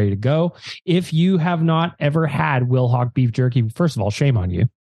going to be ready to go. If you have not ever had Wilhauk beef jerky, first of all, shame on you.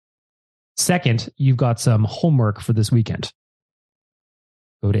 Second, you've got some homework for this weekend.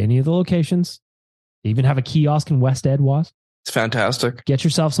 Go to any of the locations. They even have a kiosk in West Ed, Was. It's fantastic. Get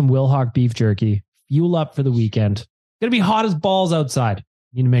yourself some Wilhauk beef jerky. Fuel up for the weekend. It's going to be hot as balls outside.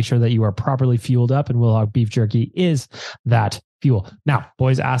 You need to make sure that you are properly fueled up, and Wilhauk beef jerky is that fuel. Now,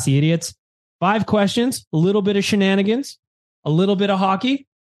 boys, Ask the Idiots. 5 questions, a little bit of shenanigans, a little bit of hockey.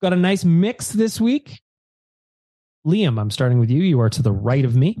 Got a nice mix this week. Liam, I'm starting with you. You are to the right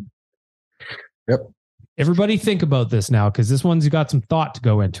of me. Yep. Everybody think about this now, because this one's got some thought to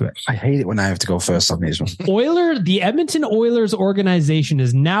go into it. I hate it when I have to go first on these ones. The Edmonton Oilers organization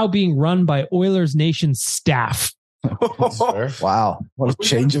is now being run by Oilers Nation staff. Wow. What a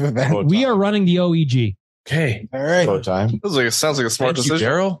change of events. We are running the OEG. Okay. All right. Sounds like a smart decision.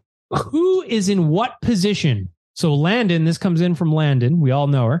 Daryl. Who is in what position? So Landon, this comes in from Landon. We all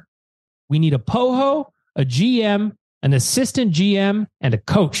know her. We need a POHO, a GM, an assistant GM, and a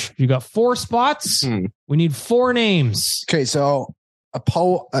coach. You got 4 spots. We need 4 names. Okay, so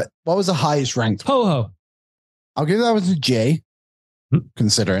what was the highest ranked? POHO. I'll give that one to Jay,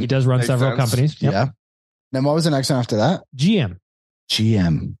 considering. He does run several companies. Yep. Yeah. Then what was the next one after that? GM.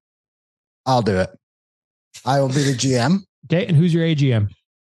 I'll do it. I will be the GM. Okay, and who's your AGM?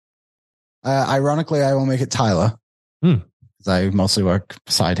 Ironically, I will make it Tyler. Because I mostly work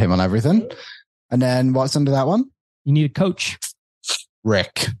beside him on everything. And then what's under that one? You need a coach.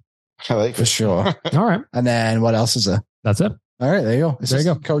 Rick. I like for sure. All right. And then what else is there? That's it. All right, there you go. There you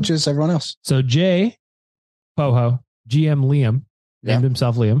go. Coaches, everyone else. So Jay, POHO, GM Liam, named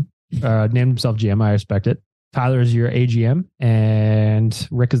himself Liam, named himself GM. I respect it. Tyler is your AGM, and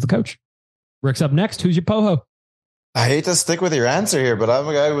Rick is the coach. Rick's up next. Who's your POHO? I hate to stick with your answer here, but I'm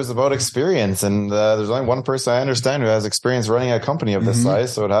a guy who was about experience, and there's only one person I understand who has experience running a company of this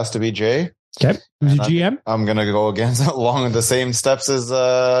size, so it has to be Jay. Okay. Who's your GM? I'm going to go along the same steps as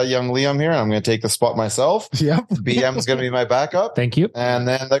young Liam here. I'm going to take the spot myself. Yep. BM is going to be my backup. Thank you. And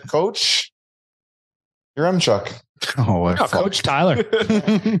then the coach, your Chuck. Oh, Coach Tyler.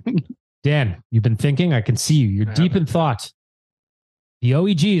 Dan, you've been thinking. I can see you. You're deep in thought. The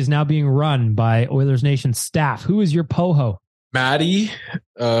OEG is now being run by Oilers Nation staff. Who is your POHO? Maddie,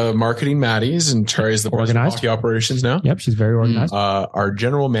 marketing Maddie's in charge of the organized hockey operations now. Yep, she's very organized. Our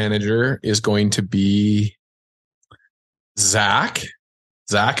general manager is going to be Zach.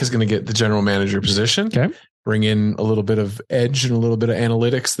 Zach is going to get the general manager position. Okay. Bring in a little bit of edge and a little bit of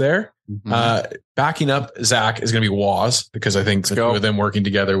analytics there. Backing up Zach is going to be Waz, because I think the two of them working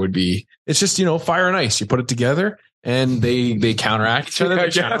together would be, it's just, fire and ice. You put it together and they counteract each other. They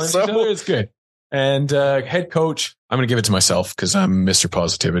challenge each other. It's good. And head coach, I'm going to give it to myself because I'm Mr.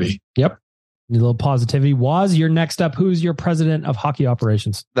 Positivity. Yep. Need a little positivity. Waz, you're next up. Who's your president of hockey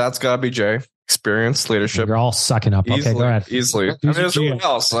operations? That's got to be Jay. Experience, leadership. You're all sucking up. Easily, okay, go ahead. Easily. I mean, there's someone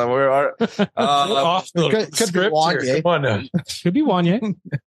else. Could be Wanye.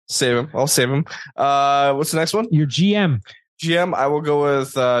 Save him. I'll save him. What's the next one? Your GM. GM, I will go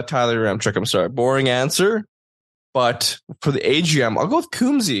with Tyler Ramchick. I'm sorry. Boring answer. But for the AGM, I'll go with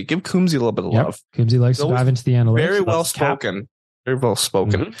Coombsy. Give Coombsy a little bit of love. Coombsy likes to dive into the analytics. Very well spoken. Very well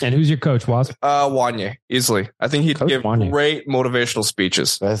spoken. Mm-hmm. And who's your coach, Waz? Wanye, easily. I think he'd give great motivational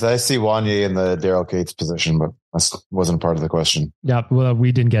speeches. I see Wanye in the Daryl Cates position, but that wasn't part of the question. Yeah, well,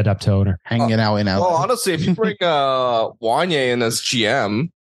 we didn't get up to owner. Hanging out in LA. Well, honestly, if you bring Wanye in as GM,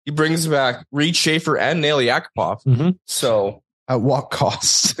 he brings back Reed Schaefer and Nail Yakupov. Mm-hmm. So at what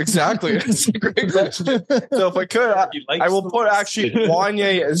cost? Exactly. It's a great question. So if I could, I will put actually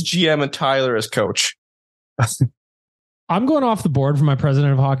Wanye as GM and Tyler as coach. I'm going off the board for my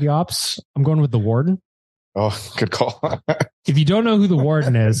president of hockey ops. I'm going with the warden. Oh, good call. If you don't know who the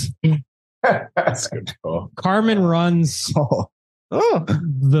warden is, that's a good call. Carmen runs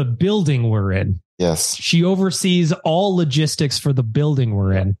the building we're in. Yes. She oversees all logistics for the building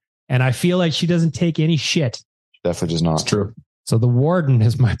we're in. And I feel like she doesn't take any shit. Definitely does not. It's true. So the warden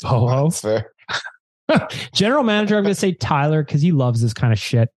is my POHO. That's fair. General manager, I'm going to say Tyler because he loves this kind of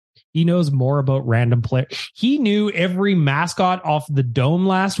shit. He knows more about random play. He knew every mascot off the dome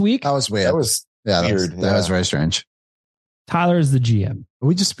last week. That was weird. That was weird. That was very strange. Tyler is the GM. Are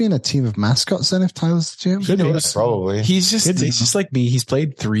we just being a team of mascots then if Tyler's the GM? Should be. Probably. He's just like me. He's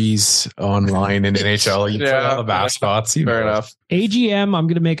played threes online in NHL. You put all the mascots. Fair enough. AGM, I'm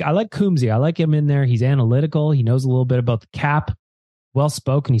going to I like Coombsy. I like him in there. He's analytical. He knows a little bit about the cap. Well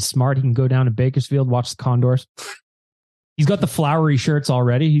spoken. He's smart. He can go down to Bakersfield, watch the Condors. He's got the flowery shirts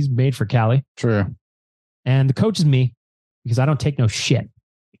already. He's made for Cali. True. And the coach is me because I don't take no shit.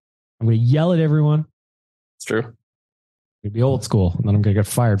 I'm going to yell at everyone. It's true. I'm going to be old school, and then I'm going to get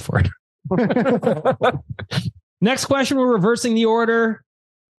fired for it. Next question. We're reversing the order.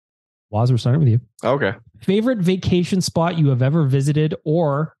 Waz, we're starting with you. Okay. Favorite vacation spot you have ever visited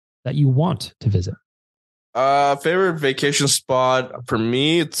or that you want to visit? Favorite vacation spot for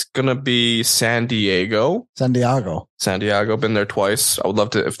me, it's gonna be San Diego. San Diego. Been there twice. I would love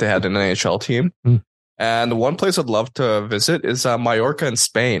to if they had an NHL team. And the one place I'd love to visit is Mallorca in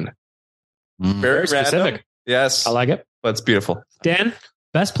Spain. Very specific. Random. Yes, I like it. But it's beautiful. Dan,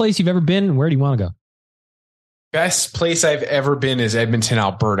 best place you've ever been, and where do you want to go? Best place I've ever been is Edmonton,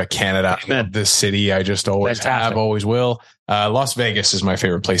 Alberta, Canada. I love this city. I just always have, always will. Las Vegas is my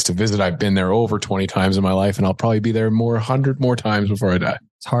favorite place to visit. I've been there over 20 times in my life, and I'll probably be there 100 more times before I die.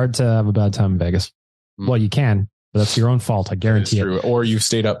 It's hard to have a bad time in Vegas. Well, you can, but that's your own fault. I guarantee it. Or you've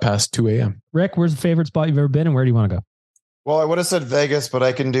stayed up past 2 a.m. Rick, where's the favorite spot you've ever been, and where do you want to go? Well, I would have said Vegas, but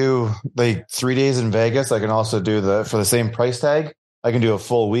I can do like 3 days in Vegas. I can also do for the same price tag. I can do a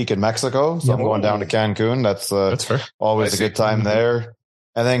full week in Mexico. So I'm going down to Cancun. That's fair. Always a good time there.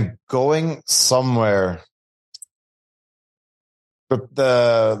 And then going somewhere,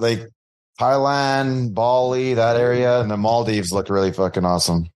 the like Thailand, Bali, that area, and the Maldives look really fucking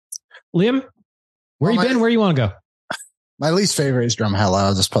awesome. Liam, where you been? Where you want to go? My least favorite is Drumheller.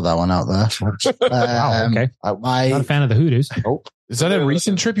 I'll just put that one out there. Wow, okay. Not a fan of the Hoodoos. Nope. Is that a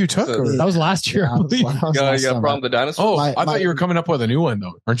recent trip you took? That was last year. You got a problem with the dinosaurs? Oh, I thought you were coming up with a new one,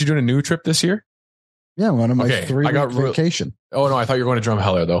 though. Aren't you doing a new trip this year? Yeah, one of my 3-week vacation. Oh, no, I thought you were going to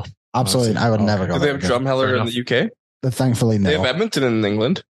Drumheller, though. Absolutely. I would never go. Do they have Drumheller in the UK? Thankfully, no. They have Edmonton in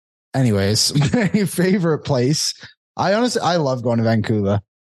England. Anyways, my favorite place. I love going to Vancouver.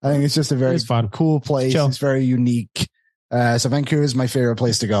 I think it's just a very cool place. It's very unique. So Vancouver is my favorite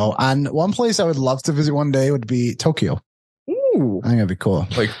place to go. And one place I would love to visit one day would be Tokyo. Ooh. I think it'd be cool.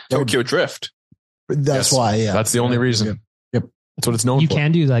 Like Tokyo Drift. That's why, yeah. That's the only reason. Yep. That's what it's known for. You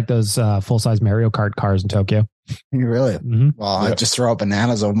can do like those full-size Mario Kart cars in Tokyo. Really? Mm-hmm. Well, I just throw out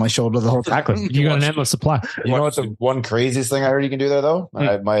bananas over my shoulder the whole time. Exactly. You got an endless supply. You know what the one craziest thing I heard you can do there, though?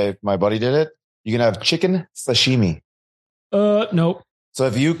 My buddy did it. You can have chicken sashimi. Nope. So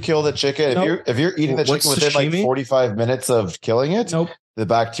if you kill the chicken, if you're eating the chicken within like 45 minutes of killing it, the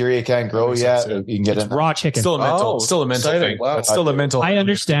bacteria can't grow yet. You can get it raw chicken. Still a mental thing. Wow. That's still a mental. I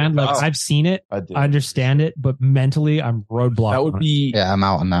understand. Like I've seen it. I understand it, but mentally I'm roadblocked. That would be. Yeah, I'm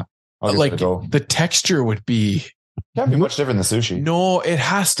out on that. Like the texture would be. Can't be much different than sushi. No, it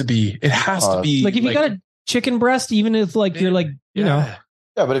has to be. It has to be. Like if you got a chicken breast, even if like you're like you know.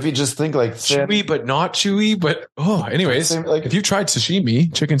 Yeah, but if you just think like chewy but not chewy, but anyways, if you tried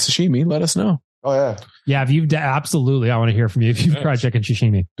chicken sashimi, let us know. Oh yeah, yeah. If you've absolutely, I want to hear from you. If you've tried chicken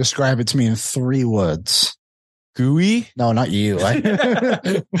sashimi, describe it to me in 3 words. Gooey? No, not you.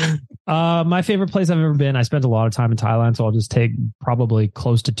 My favorite place I've ever been. I spent a lot of time in Thailand, so I'll just take probably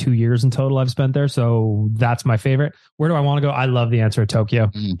close to 2 years in total I've spent there. So that's my favorite. Where do I want to go? I love the answer of Tokyo.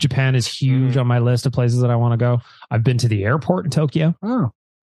 Japan is huge on my list of places that I want to go. I've been to the airport in Tokyo. Oh.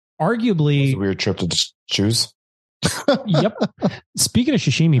 it Arguably was a weird trip to choose. Yep. Speaking of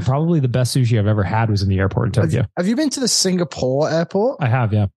sashimi, probably the best sushi I've ever had was in the airport in Tokyo. Have you been to the Singapore airport? I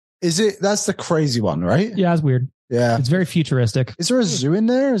have, yeah. That's the crazy one, right? Yeah, it's weird. Yeah. It's very futuristic. Is there a zoo in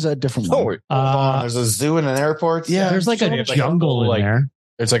there? Or is that a different one? There's a zoo in an airport? Yeah, there's like a jungle in there.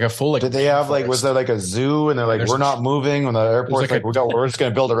 It's like a full Did they have was there like a zoo and they're like, we're not moving when the airport's like we're just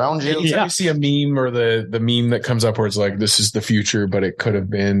going to build around you? You see a meme or the meme that comes up where it's like, this is the future, but it could have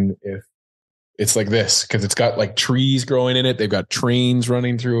been if it's like this, because it's got like trees growing in it. They've got trains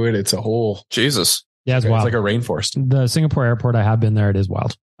running through it. It's a whole Jesus. Yeah, it's wild. It's like a rainforest. The Singapore airport, I have been there. It is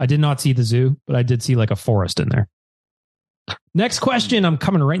wild. I did not see the zoo, but I did see like a forest in there. Next question. I'm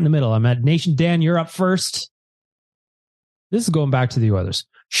coming right in the middle. I'm at Nation Dan. You're up first. This is going back to the Oilers.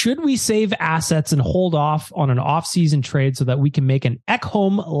 Should we save assets and hold off on an off-season trade so that we can make an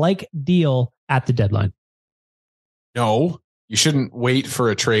Ekholm-like deal at the deadline? No, you shouldn't wait for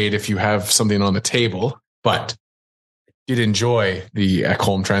a trade if you have something on the table. But you'd enjoy the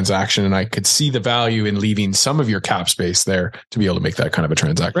Ekholm transaction, and I could see the value in leaving some of your cap space there to be able to make that kind of a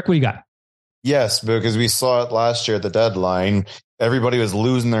transaction. Rick, what do you got? Yes, because we saw it last year at the deadline. Everybody was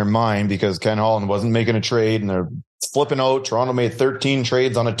losing their mind because Ken Holland wasn't making a trade, and they're flipping out. Toronto made 13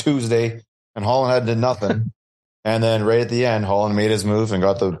 trades on a Tuesday, and Holland had did nothing. And then right at the end, Holland made his move and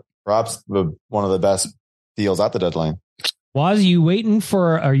got perhaps one of the best deals at the deadline. Are you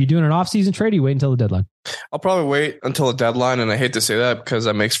doing an off-season trade, or you wait until the deadline? I'll probably wait until the deadline, and I hate to say that because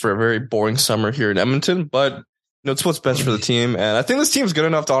that makes for a very boring summer here in Edmonton, but it's what's best for the team. And I think this team's good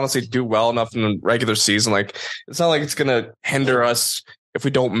enough to honestly do well enough in the regular season. Like, it's not like it's going to hinder us if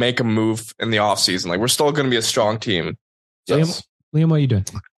we don't make a move in the offseason. Like, we're still going to be a strong team. Liam, what are you doing?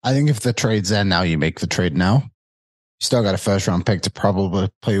 I think if the trade's in now, you make the trade now. You still got a first round pick to probably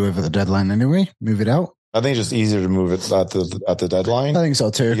play with at the deadline anyway. Move it out. I think it's just easier to move it at the deadline. I think so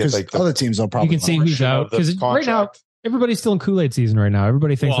too, because other teams will probably. You can see who's out, because right now everybody's still in Kool-Aid season right now.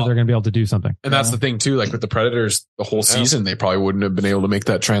 Everybody thinks that they're going to be able to do something. And that's the thing too. Like with the Predators, the whole season, they probably wouldn't have been able to make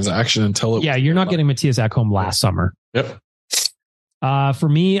that transaction until it. Yeah, you're not getting Matthias Ekholm last summer. Yep. For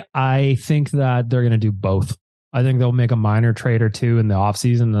me, I think that they're going to do both. I think they'll make a minor trade or two in the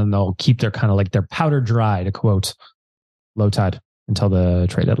offseason, and they'll keep their kind of like their powder dry, to quote Low Tide, until the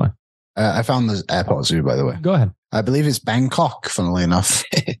trade deadline. I found the airport zoo, by the way. Go ahead. I believe it's Bangkok, funnily enough.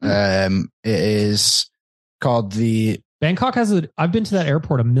 It is called the... Bangkok I've been to that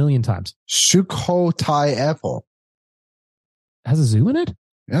airport a million times. Sukhothai Airport. It has a zoo in it?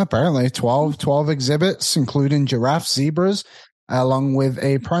 Yeah, apparently. 12 exhibits, including giraffes, zebras, along with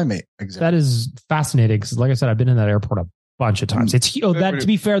a primate exhibit. That is fascinating, because like I said, I've been in that airport a bunch of times. To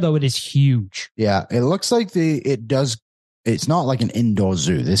be fair, though, it is huge. Yeah, it looks like it's not like an indoor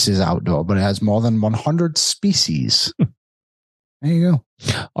zoo. This is outdoor, but it has more than 100 species. There you go.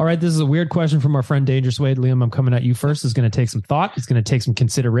 All right. This is a weird question from our friend Dangerous Wade. Liam, I'm coming at you first. It's going to take some thought. It's going to take some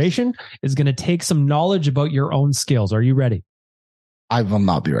consideration. It's going to take some knowledge about your own skills. Are you ready? I will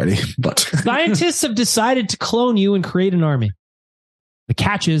not be ready, but scientists have decided to clone you and create an army. The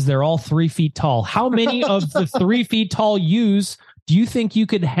catch is they're all 3 feet tall. How many of the 3 feet tall yous do you think you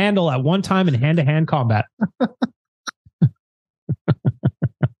could handle at one time in hand-to-hand combat?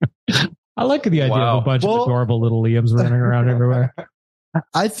 I like the idea of a bunch of adorable little Liams running around everywhere.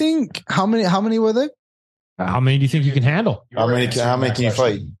 I think how many were there? How many do you think you can handle? How many can you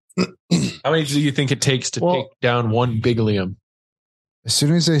fight? How many do you think it takes to take down one big Liam? As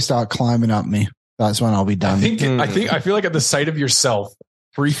soon as they start climbing up me, that's when I'll be done. I feel like at the sight of yourself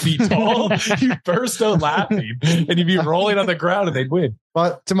 3 feet tall, you burst out laughing and you'd be rolling on the ground and they'd win.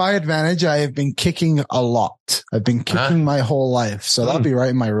 But to my advantage, I have been kicking a lot. I've been kicking my whole life. So that'll be right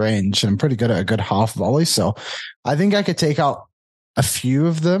in my range. I'm pretty good at a good half volley. So I think I could take out a few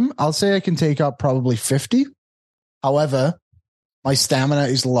of them. I'll say I can take out probably 50. However, my stamina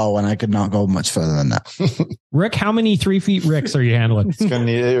is low and I could not go much further than that. Rick, how many 3 feet Ricks are you handling? You're going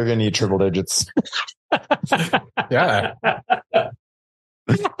to need triple digits. Yeah.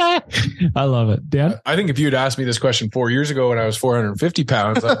 I love it. Dan? I think if you'd asked me this question 4 years ago when I was 450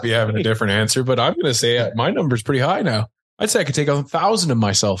 pounds, I'd be having a different answer. But I'm going to say my number's pretty high now. I'd say I could take 1,000 of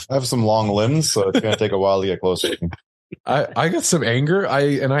myself. I have some long limbs, so it's going to take a while to get closer. I got some anger.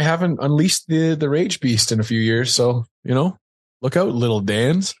 I haven't unleashed the rage beast in a few years. So, look out, little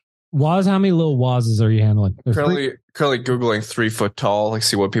Dans. Waz, how many little Wazes are you handling? Currently Googling 3 foot tall, like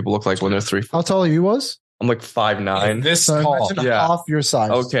see what people look like when they're 3 foot. How tall are you, Was? I'm like 5'9". This tall. Half your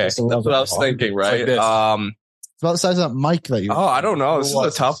size. Okay. That's what I was thinking, right? It's about the size of that mic that you. Oh, I don't know. This is a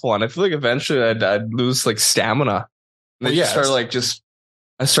tough one. I feel like eventually I'd lose like stamina. And then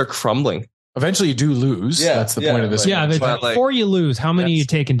I start crumbling. Eventually you do lose. Yeah. That's the point of this. Yeah. Before you lose, how many are you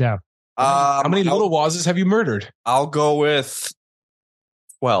taking down? How many little Wazes have you murdered? I'll go with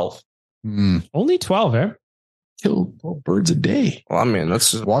 12. Only 12, eh? Kill 12 birds a day. Well, I mean,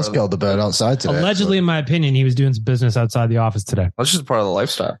 that's just Was killed the bird outside today. Allegedly, in my opinion, he was doing some business outside the office today. That's just part of the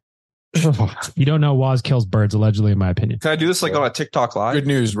lifestyle. You don't know Waz kills birds, allegedly, in my opinion. Can I do this like on a TikTok live? Good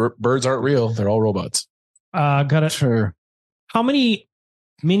news. Birds aren't real. They're all robots. Got it. Sure. How many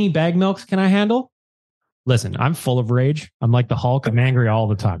mini bag milks can I handle? Listen, I'm full of rage. I'm like the Hulk. I'm angry all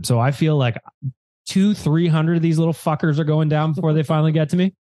the time. So I feel like 200-300 of these little fuckers are going down before they finally get to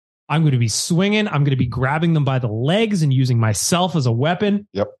me. I'm going to be swinging. I'm going to be grabbing them by the legs and using myself as a weapon.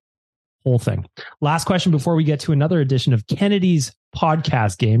 Yep. Whole thing. Last question before we get to another edition of Kennedy's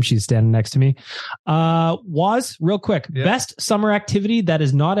podcast game. She's standing next to me. Was real quick. Yeah. Best summer activity that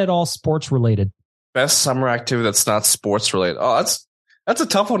is not at all sports related. Best summer activity that's not sports related. Oh, that's a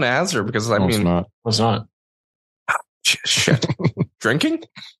tough one to answer because It's not. Shit. Drinking?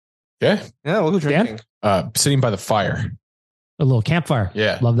 Yeah. Yeah, we'll go drinking. Sitting by the fire. A little campfire.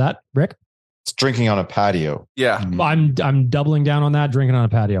 Yeah. Love that. Rick? It's drinking on a patio. Yeah. I'm doubling down on that, drinking on a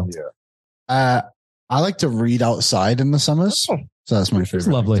patio. Yeah. I like to read outside in the summers. Oh. So that's my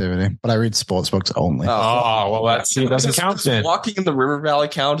favorite lovely activity. But I read sports books only. Well, that doesn't count then. Walking in the river valley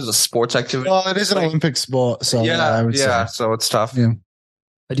count as a sports activity? Well, it is an Olympic sport. So I would say. So it's tough. Yeah.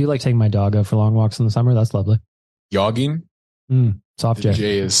 I do like taking my dog out for long walks in the summer. That's lovely. Yogging? Soft J.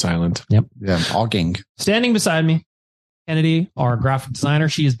 J is silent. Yep. Yeah, ogging. Standing beside me, Kennedy, our graphic designer.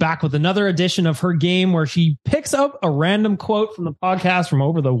 She is back with another edition of her game where she picks up a random quote from the podcast from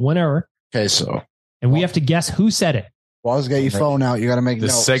over the winter. Okay, so. And we have to guess who said it. Waz, get your phone out. You got to make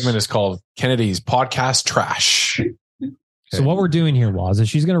This notes. segment is called Kennedy's Podcast Trash. So what we're doing here, Waz, is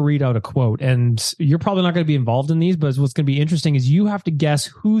she's going to read out a quote, and you're probably not going to be involved in these, but what's going to be interesting is you have to guess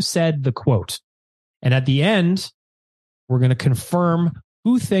who said the quote. And at the end, we're going to confirm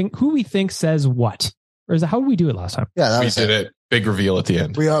who we think says what. Or is it, how did we do it last time? Yeah, we did it. Big reveal at the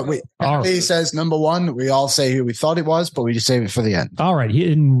end. He says number one. We all say who we thought it was, but we just save it for the end. All right.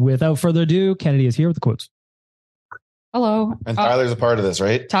 And without further ado, Kennedy is here with the quotes. Hello. And Tyler's a part of this,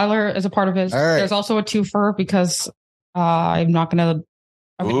 right? Tyler is a part of his. All right. There's also a twofer because I'm not going to.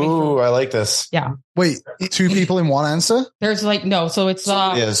 Ooh, I like this. Yeah. Wait, two people in one answer? There's no. So it's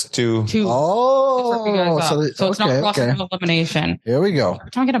yes, two. Oh, so it's not crossing elimination. Here we go.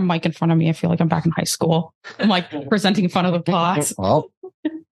 Every time I get a mic in front of me, I feel like I'm back in high school. I'm like presenting in front of the class. Well,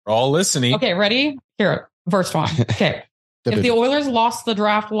 we're all listening. Okay, ready? Here, first one. Okay. If the Oilers lost the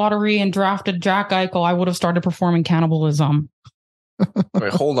draft lottery and drafted Jack Eichel, I would have started performing cannibalism.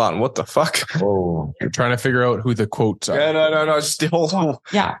 Wait, hold on. What the fuck? Oh, you're trying to figure out who the quotes are. Yeah, no. Still.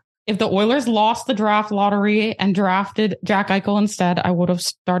 Yeah. If the Oilers lost the draft lottery and drafted Jack Eichel instead, I would have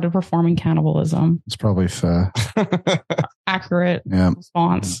started performing cannibalism. It's probably fair. Accurate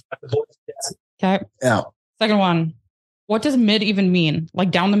response. Okay. Yeah. Second one. What does mid even mean? Like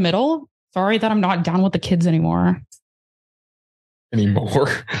down the middle? Sorry that I'm not down with the kids anymore.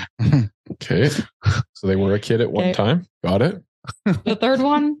 Okay. So they were a kid at one time. Got it. The third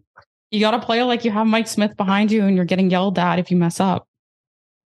one. You got to play like you have Mike Smith behind you and you're getting yelled at if you mess up.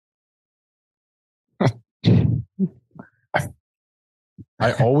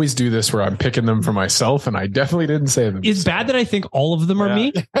 I always do this where I'm picking them for myself, and I definitely didn't say them. It's bad that I think all of them are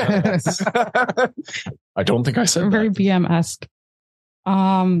me. I don't think I said very BM-esque.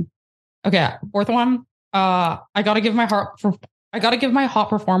 Okay, fourth one. I gotta give my hot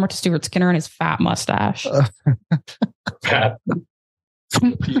performer to Stuart Skinner and his fat mustache. Fat.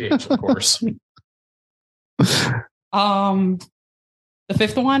 PH, of course. The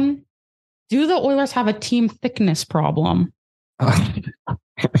fifth one. Do the Oilers have a team thickness problem?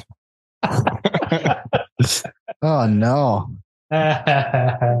 Oh no.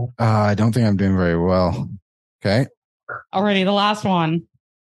 I don't think I'm doing very well. Okay. Alrighty, the last one.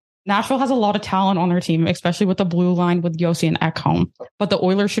 Nashville has a lot of talent on their team, especially with the blue line with Yossi and Ekholm. But the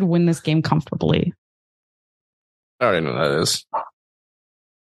Oilers should win this game comfortably. I already know that is. I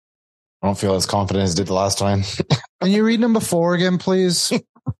don't feel as confident as I did the last time. Can you read number 4 again, please?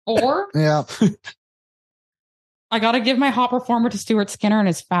 4? Yeah. I got to give my hot performer to Stuart Skinner and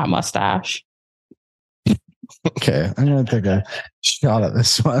his fat mustache. Okay, I'm going to take a shot at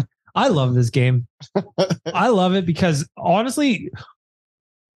this one. I love this game. I love it because honestly,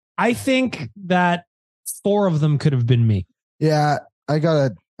 I think that 4 of them could have been me. Yeah, I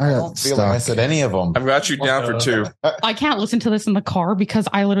don't feel like I said any of them. I've got you down for 2. I can't listen to this in the car because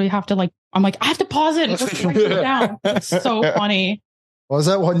I literally have to I have to pause it and write it down. It's so funny. What was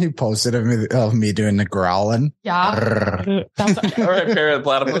that one you posted of me doing the growling? Yeah. All right, Parrot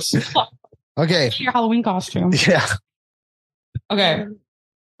Platypus. Okay. Your Halloween costume. Yeah. Okay.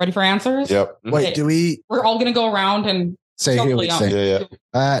 Ready for answers? Yep. Wait, we're all going to go around and say who we say.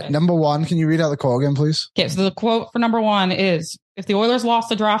 Yeah. Number 1, can you read out the quote again, please? Okay, so the quote for number 1 is, if the Oilers lost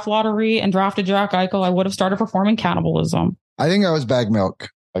the draft lottery and drafted Jack Eichel, I would have started performing cannibalism. I think that was bag milk.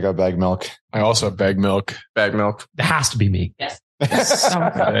 I got bag milk. I also have bag milk. Bag milk. It has to be me. Yes.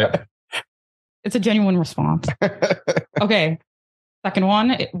 It's a genuine response. Okay. Second one,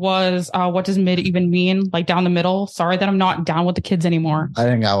 it was, what does mid even mean? Like down the middle? Sorry that I'm not down with the kids anymore. I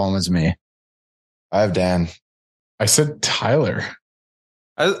think that one was me. I have Dan. I said Tyler.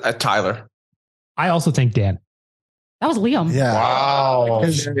 Tyler. I also think Dan. That was Liam. Yeah. Wow.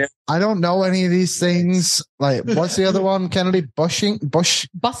 I don't know any of these things. Like, what's the other one, Kennedy? Bussin.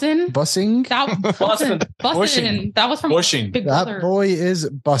 Bussing? Bussin. That was from Bushing. Big Brother. That boy is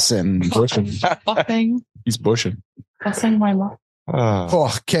bussing. Bussing. He's bushing. Bussing my love.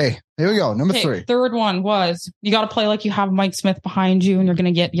 Okay. Here we go. Number 3. Third one was, you got to play like you have Mike Smith behind you and you're going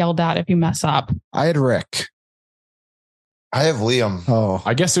to get yelled at if you mess up. I had Rick. I have Liam. Oh,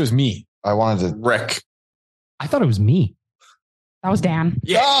 I guess it was me. I wanted to Rick. I thought it was me. That was Dan.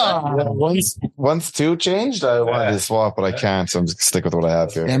 Yeah. Once 2 changed, I wanted to swap, but I can't. So I'm just gonna stick with what I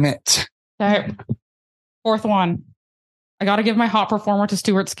have here. Damn it. Okay. 4th one. I got to give my hot performer to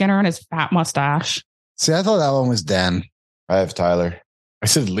Stuart Skinner and his fat mustache. See, I thought that one was Dan. I have Tyler. I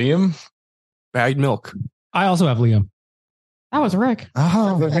said Liam. Bagged milk. I also have Liam. That was Rick.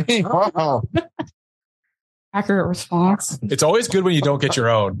 Oh, Wow. Accurate response. It's always good when you don't get your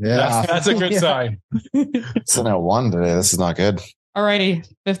own. Yeah. That's a good sign. It's an L1 today. This is not good. Alrighty.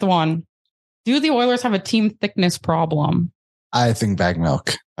 5th one. Do the Oilers have a team thickness problem? I think bag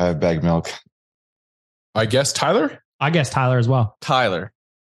milk. I have bagged milk. I guess Tyler. I guess Tyler as well. Tyler.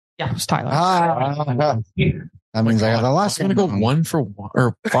 Yeah, it was Tyler. That means I got the last I'm one. going to go 1 for 1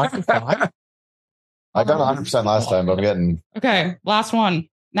 or 5 for 5. I got 100% last time, but I'm getting. Okay, last one.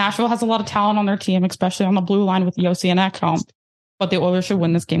 Nashville has a lot of talent on their team, especially on the blue line with Yossi and Ekholm. But the Oilers should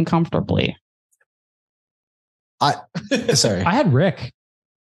win this game comfortably. Sorry. I had Rick.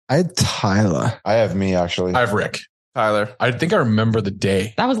 I had Tyler. I have me, actually. I have Rick. Tyler. I think I remember the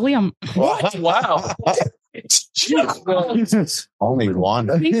day. That was Liam. What? Wow. Only one.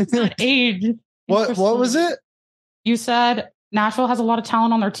 Age. What was it? You said Nashville has a lot of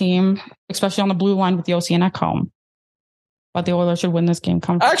talent on their team, especially on the blue line with Yossi and Ekholm. But the Oilers should win this game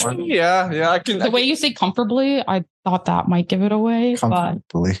comfortably. Actually, yeah, I can. The way you say comfortably, I thought that might give it away.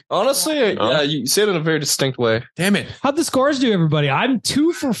 Comfortably. But honestly, yeah, you say it in a very distinct way. Damn it! How'd the scores do, everybody? I'm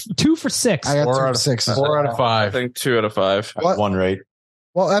 2 for 6. I got 4 2 out for of 6. 4 out of 5. I think 2 out of 5. What? 1 right.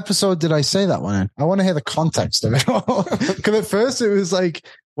 What episode did I say that one in? I want to hear the context of it. Because at first it was like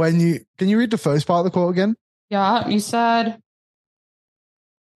can you read the first part of the quote again? yeah, you said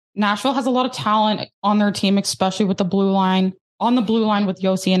Nashville has a lot of talent on their team, especially with the blue line. On the blue line with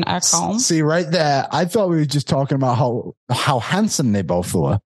Yossi and Ekholm. See, right there, I thought we were just talking about how handsome they both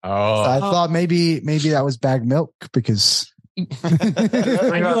were. Oh, So I thought maybe that was bag milk because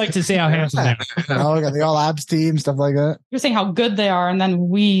I do like to say how handsome they are. we got the all abs team, stuff like that. You're saying how good they are, and then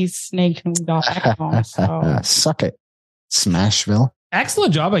we snaked and we got Ekholm. So Suck it, Smashville.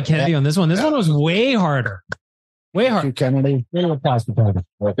 Excellent job by Kennedy on this one. This one was way harder. Way Thank harder. you, Kennedy.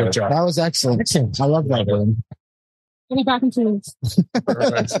 good job. That was excellent. I love that one. get back into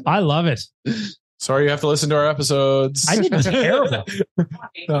I love it. Sorry, you have to listen to our episodes. I did terrible.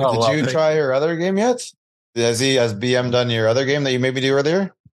 Did you try your other game yet? Has BM done your other game that you made me do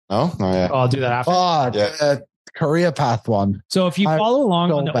earlier? No? Oh, yeah. I'll do that after. Oh, Yeah. the career path one. So if you follow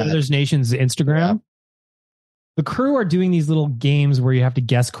along on the bad. Oilers Nation's Instagram, the crew are doing these little games where you have to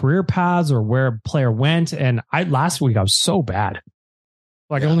guess career paths or where a player went. And last week I was so bad.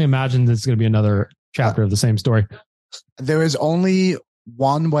 I can only imagine this is going to be another chapter of the same story. There was only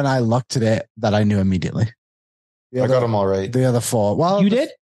one when I looked at it that I knew immediately. I got them all right. The other 4. Well, You did?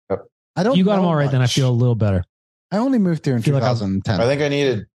 I don't. You got know them all right, much. then I feel a little better. I only moved here in Feel like 2010. I think I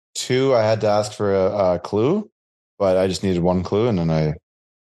needed 2. I had to ask for a clue, but I just needed 1 clue, and then I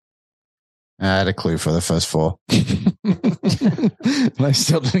had a clue for the first 4. And I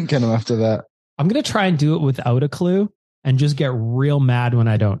still didn't get them after that. I'm going to try and do it without a clue and just get real mad when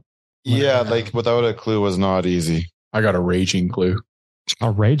I don't. Yeah, like without a clue was not easy. I got a raging clue. A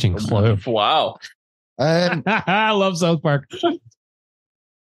raging clue. Wow. I love South Park.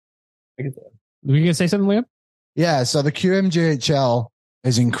 Were you going to say something, Liam? Yeah, so the QMJHL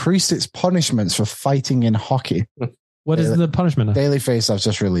has increased its punishments for fighting in hockey. What is the punishment? Daily Faceoff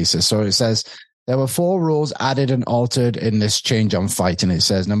just released it. So it says there were 4 rules added and altered in this change on fighting. It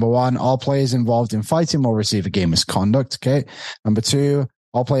says, number 1, all players involved in fighting will receive a game misconduct. Okay. Number 2,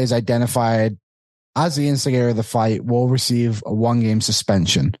 all players identified as the instigator of the fight will receive a 1-game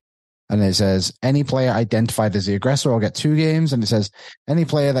suspension. And it says any player identified as the aggressor will get 2 games. And it says any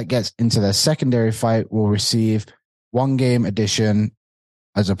player that gets into their secondary fight will receive 1-game addition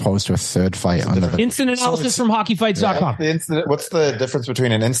as opposed to a 3rd fight under the Instant analysis from hockeyfights.com. What's the difference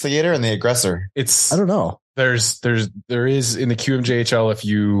between an instigator and the aggressor? It's I don't know. There is in the QMJHL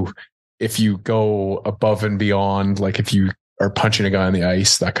if you go above and beyond, like if you are punching a guy on the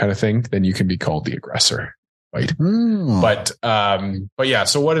ice, that kind of thing, then you can be called the aggressor. Right. But yeah,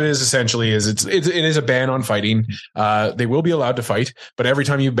 so what it is essentially is it is a ban on fighting. They will be allowed to fight, but every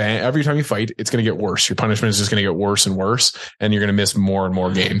time you fight, it's going to get worse. Your punishment is just going to get worse and worse, and you're going to miss more and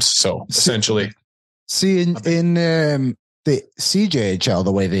more games. So essentially, see in the CJHL,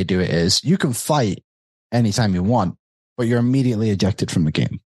 the way they do it is you can fight anytime you want, but you're immediately ejected from the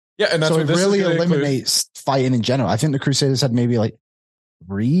game. Yeah, and that's so what it this really is gonna eliminates fighting in general. I think the Crusaders had maybe like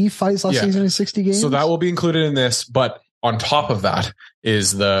 3 fights last season in 60 games. So that will be included in this. But on top of that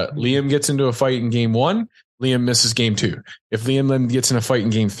is Liam gets into a fight in game 1. Liam misses game 2. If Liam then gets in a fight in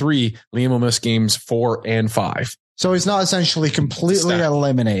game 3, Liam will miss games 4 and 5. So he's not essentially completely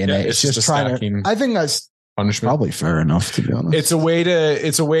eliminating it. It's just trying to. I think that's punishment. Probably fair enough, to be honest. It's a way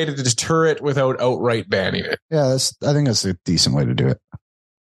to deter it without outright banning it. Yeah, I think that's a decent way to do it.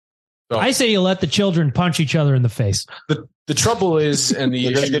 So, I say you let the children punch each other in the face. The trouble is, and the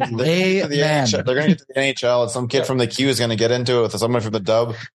they're going to get to the NHL, and some kid from the Q is going to get into it with someone from the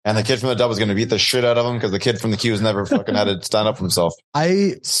Dub, and the kid from the Dub is going to beat the shit out of him because the kid from the Q has never fucking had to stand up for himself.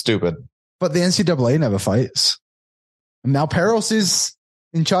 Stupid. But the NCAA never fights. And now Peros is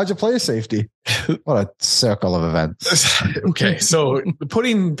in charge of player safety. What a circle of events. Okay, so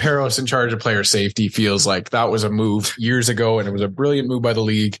putting Peros in charge of player safety feels like that was a move years ago, and it was a brilliant move by the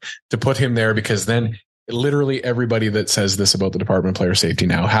league to put him there, because then literally everybody that says this about the Department of Player Safety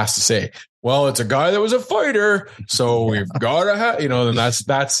now has to say, well, it's a guy that was a fighter, so we've got to have, then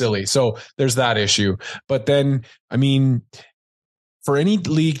that's silly. So there's that issue. But then, I mean, for any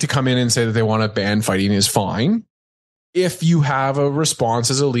league to come in and say that they want to ban fighting is fine, if you have a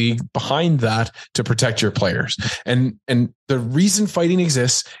response as a league behind that to protect your players. And the reason fighting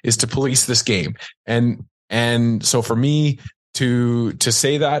exists is to police this game. And so for me to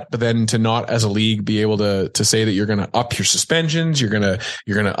say that, but then to not as a league be able to say that you're going to up your suspensions, you're going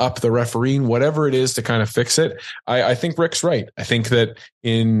to up the refereeing, whatever it is to kind of fix it. I think Rick's right. I think that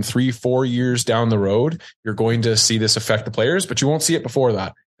in 3-4 years down the road, you're going to see this affect the players, but you won't see it before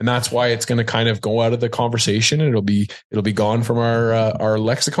that. And that's why it's going to kind of go out of the conversation, and it'll be gone from our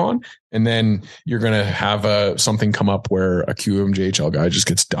lexicon. And then you're going to have something come up where a QMJHL guy just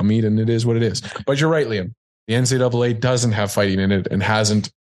gets dummied, and it is what it is. But you're right, Liam. The NCAA doesn't have fighting in it and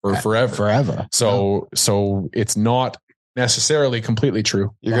hasn't for forever. So it's not necessarily completely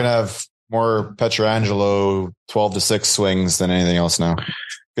true. You're going to have more Petrangelo 12-6 swings than anything else now.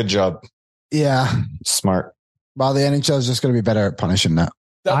 Good job. Yeah. Smart. Well, the NHL is just going to be better at punishing that.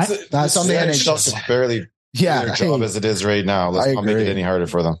 That's on the NHL. It's barely their job as it is right now. Let's not make it any harder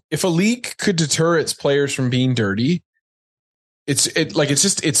for them. If a league could deter its players from being dirty, it's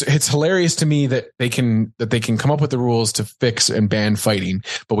hilarious to me that they can come up with the rules to fix and ban fighting,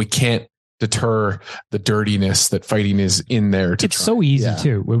 but we can't deter the dirtiness that fighting is in there. It's so easy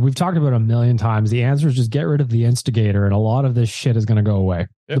too. We've talked about it a million times. The answer is just get rid of the instigator, and a lot of this shit is going to go away.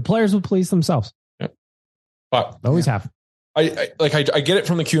 Yep. The players will police themselves. Yep. But always have. I get it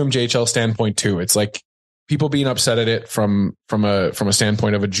from the QMJHL standpoint too. It's like people being upset at it from a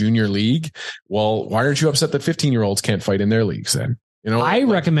standpoint of a junior league. Well, why aren't you upset that 15-year-olds can't fight in their leagues then? I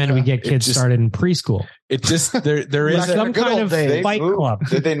recommend we get kids started in preschool. It just there is some kind of fight club.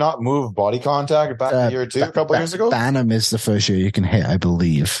 Did they not move body contact back a year or two, a couple years ago? Bantam is the first year you can hit, I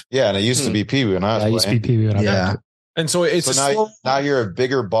believe. Yeah, and it used to be Pee-wee when I was playing. It used to be Pee-wee when I was playing. And so it's now you're a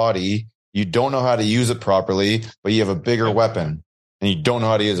bigger body. You don't know how to use it properly, but you have a bigger weapon, and you don't know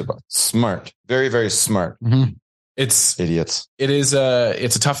how to use it. Smart, very, very smart. Mm-hmm. It's idiots. It's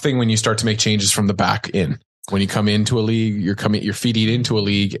a tough thing when you start to make changes from the back in. When you come into a league, you're feeding into a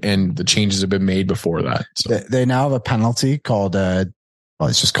league, and the changes have been made before that. So. They now have a penalty called it's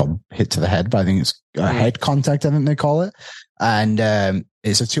just called hit to the head, but I think it's head contact. I think they call it, and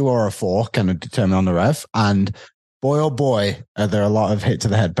it's a 2 or a 4 kind of determined on the ref. And boy, oh boy, there are a lot of hit to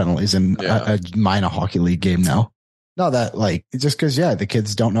the head penalties in a minor hockey league game now. Not that just because the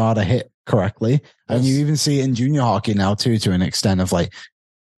kids don't know how to hit correctly, and you even see it in junior hockey now too, to an extent of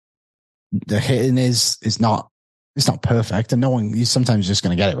the hitting is not perfect, and you're sometimes just going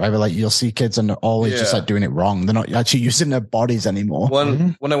to get it right. But you'll see kids and they're always just doing it wrong. They're not actually using their bodies anymore.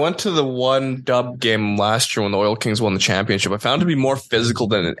 When I went to the one Dub game last year when the Oil Kings won the championship, I found it to be more physical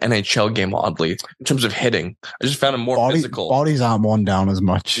than an NHL game, oddly, in terms of hitting. I just found it more physical. Bodies aren't worn down as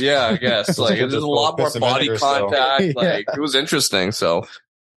much. Yeah, I guess. There's a lot more body contact. It was interesting. So,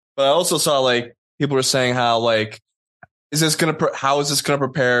 but I also saw people were saying how how is this going to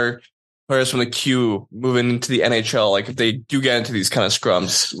prepare players from the Q moving into the NHL, if they do get into these kind of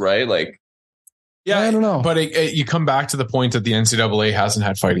scrums, right? I don't know. But you come back to the point that the NCAA hasn't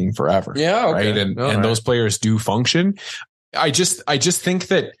had fighting forever. Yeah. Okay. Right. And those players do function. I just think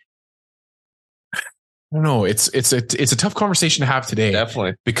that, I don't know. It's a tough conversation to have today.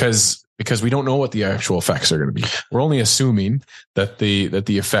 Definitely. Because we don't know what the actual effects are going to be. We're only assuming that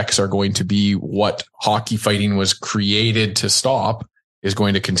the effects are going to be what hockey fighting was created to stop is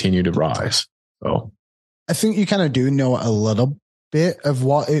going to continue to rise. So I think you kind of do know a little bit of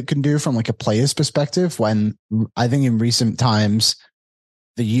what it can do from a player's perspective, when I think in recent times,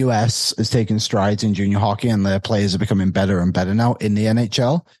 the US has taken strides in junior hockey and their players are becoming better and better now in the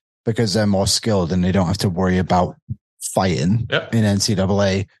NHL because they're more skilled and they don't have to worry about fighting in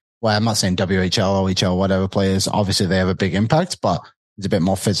NCAA. well, I'm not saying WHL, OHL, whatever players, obviously they have a big impact, but there's a bit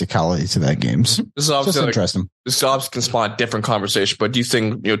more physicality to their games. This is obviously interesting. This obviously can spawn a different conversation, but do you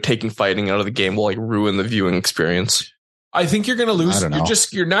think, taking fighting out of the game will like ruin the viewing experience? I think you're going to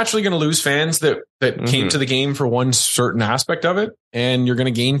lose. You're naturally going to lose fans that came to the game for one certain aspect of it, and you're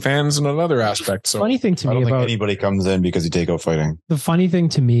going to gain fans in another aspect. So funny thing to me about anybody comes in because you take out fighting. The funny thing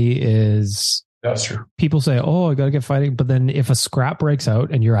to me is that's true. People say, "Oh, I got to get fighting," but then if a scrap breaks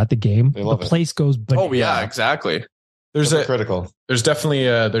out and you're at the game, the place goes bananas. Oh yeah, exactly. There's definitely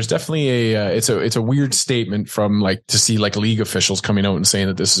a it's a weird statement from like to see like league officials coming out and saying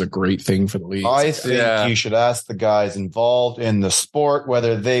that this is a great thing for the league. I think you should ask the guys involved in the sport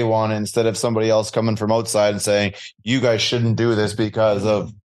whether they want it instead of somebody else coming from outside and saying you guys shouldn't do this because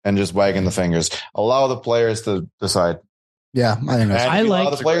of and just wagging the fingers. Allow the players to decide. Yeah, I think allow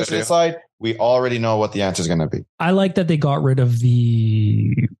the players to decide. We already know what the answer is going to be. I like that they got rid of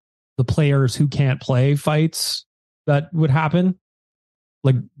the players who can't play fights that would happen.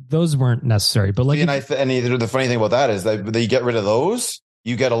 Like those weren't necessary, but like, the funny thing about that is that they get rid of those,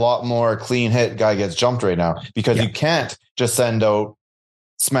 you get a lot more clean hit guy gets jumped right now because you can't just send out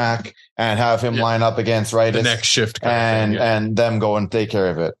Smack and have him line up against the next shift and them go and take care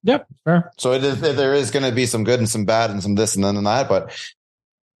of it. Yep, fair. So there is going to be some good and some bad and some this and then and that, but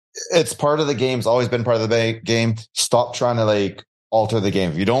it's part of the game. It's always been part of the game. Stop trying to like alter the game.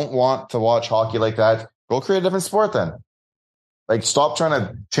 If you don't want to watch hockey like that, go create a different sport then. Like, stop trying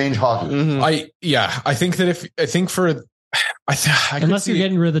to change hockey. Mm-hmm. I think that unless you're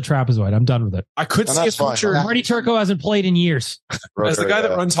getting rid of the trapezoid, I'm done with it. I could see a future. Marty Turco hasn't played in years. As the guy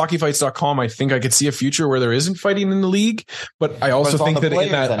that runs hockeyfights.com, I think I could see a future where there isn't fighting in the league. But I also think that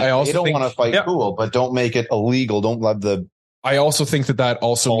in that, I also don't want to fight cool, but don't make it illegal. Don't let the. I also think that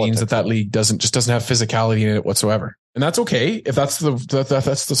also means that league doesn't have physicality in it whatsoever. And that's okay if that's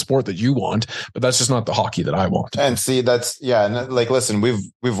the sport that you want, but that's just not the hockey that I want. And see, and like, listen,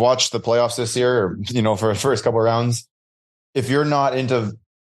 we've watched the playoffs this year, for the first couple of rounds. If you're not into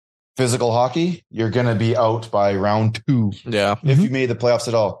physical hockey, you're going to be out by round 2. Yeah. If you made the playoffs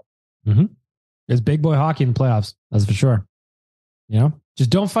at all. Mm-hmm. There's big boy hockey in the playoffs. That's for sure. Just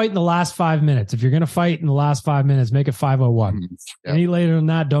don't fight in the last 5 minutes. If you're going to fight in the last 5 minutes, make it 5:01. Any later than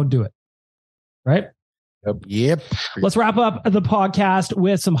that, don't do it. Right? Yep. Let's wrap up the podcast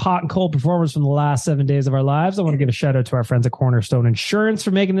with some hot and cold performers from the last 7 days of our lives. I want to give a shout out to our friends at Cornerstone Insurance for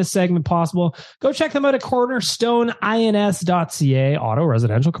making this segment possible. Go check them out at cornerstoneins.ca. Auto,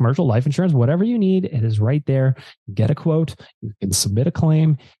 residential, commercial, life insurance, whatever you need, it is right there. You get a quote. You can submit a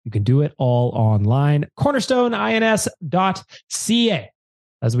claim. You can do it all online. cornerstoneins.ca.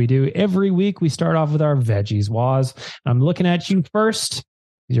 As we do every week, we start off with our veggies. Waz, I'm looking at you first.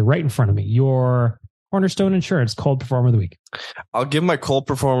 You're right in front of me. Your Cornerstone Insurance cold performer of the week. I'll give my cold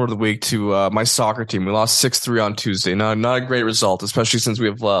performer of the week to my soccer team. We lost 6-3 on Tuesday. Not a great result, especially since we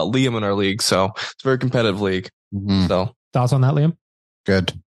have Liam in our league. So it's a very competitive league. Mm-hmm. So thoughts on that, Liam?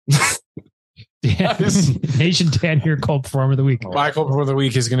 Good. Nation Dan, your cold performer of the week. My cold performer of the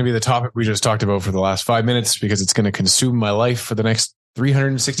week is going to be the topic we just talked about for the last 5 minutes because it's going to consume my life for the next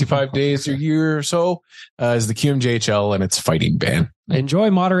 365 days or year or so, is the QMJHL and its fighting ban. Enjoy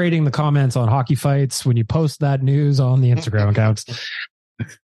moderating the comments on hockey fights when you post that news on the Instagram accounts.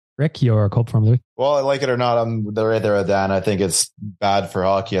 Rick, your cold performer of the week. Well, like it or not, I'm right there with Dan. I think it's bad for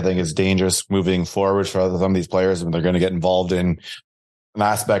hockey. I think it's dangerous moving forward for some of these players when they're going to get involved in an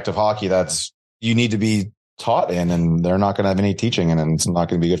aspect of hockey that's you need to be taught in, and they're not going to have any teaching in, and it's not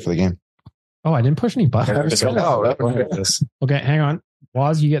going to be good for the game. Oh, I didn't push any buttons. Okay, hang on.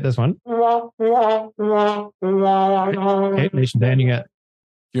 Waz, you get this one. Okay, Nation Dan, you get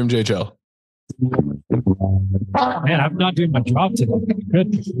QMJHL. Man, I'm not doing my job today.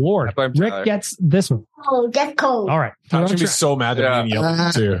 Good Lord. Rick gets this one. Oh, get cold. All right. I'm going to be so mad that me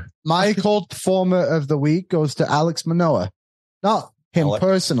yelled too. My cold performer of the week goes to Alex Manoah. Not him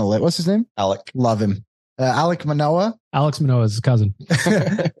personally. What's his name? Alec. Love him. Alec Manoah. Alex Manoah's cousin.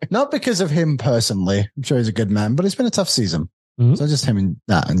 Not because of him personally. I'm sure he's a good man, but it's been a tough season. Mm-hmm. So just him and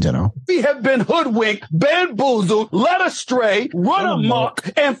that in general. We have been hoodwinked, bamboozled, led astray, run amok,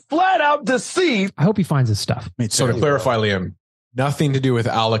 and flat out deceived. I hope he finds his stuff. So to clarify, Liam, nothing to do with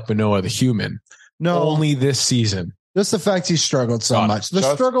Alec Manoah, the human. No. Only this season. Just the fact he struggled so much. The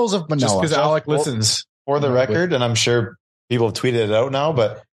struggles of Manoah. Just because Alec listens. For the record, and I'm sure people have tweeted it out now,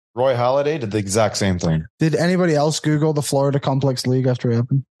 but Roy Halladay did the exact same thing. Did anybody else Google the Florida Complex League after it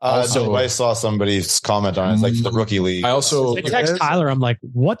happened? So I saw somebody's comment on it. It's like the rookie league. I also text Tyler. I'm like,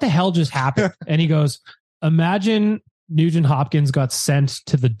 what the hell just happened? And he goes, imagine Nugent Hopkins got sent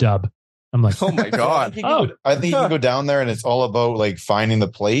to the dub. I'm like, oh my God. I think you can go down there and it's all about like finding the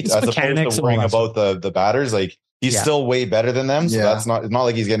plate as opposed to worrying about the batters. Like he's still way better than them. So it's not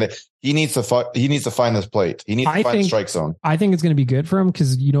like he's getting it. He needs to find this plate. He needs to find the strike zone. I think it's going to be good for him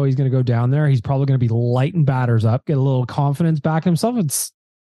because, he's going to go down there. He's probably going to be lighting batters up, get a little confidence back in himself.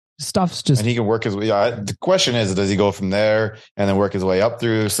 Stuff's just, and he can work his way. The question is, does he go from there and then work his way up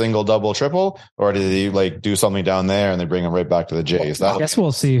through single, double, triple, or did he like do something down there and they bring him right back to the Jays? I guess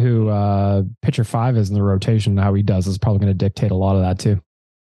we'll see who pitcher 5 is in the rotation. How he does is probably going to dictate a lot of that too.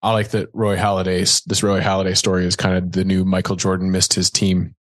 I like that this Roy Halladay story is kind of the new Michael Jordan missed his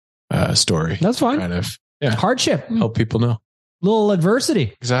team story. That's fine. Kind of hardship. Help people know. Little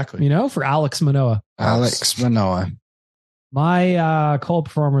adversity. Exactly. For Alex Manoah. My cold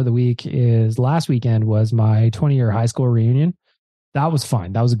performer of the week is last weekend was my 20-year high school reunion. That was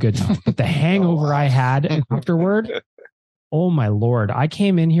fine. That was a good time. But the hangover I had afterward, oh my Lord. I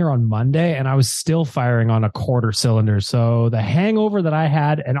came in here on Monday and I was still firing on a quarter cylinder. So the hangover that I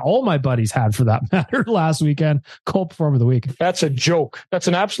had and all my buddies had for that matter last weekend, cold performer of the week. That's a joke. That's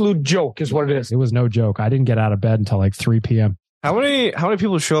an absolute joke is what it is. It was no joke. I didn't get out of bed until like 3 p.m. How many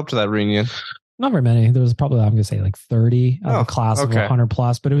people show up to that reunion? Not very many. There was probably, I'm going to say like 30 of a class of 100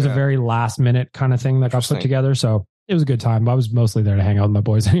 plus, but it was a very last minute kind of thing that got put together. So it was a good time. I was mostly there to hang out with my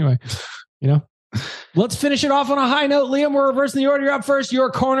boys anyway, Let's finish it off on a high note. Liam, we're reversing the order. You're up first. Your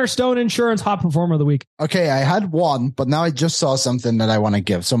Cornerstone Insurance Hot Performer of the Week. Okay, I had one, but now I just saw something that I want to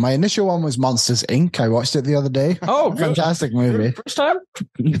give. So my initial one was Monsters, Inc. I watched it the other day. Oh, fantastic movie. First time?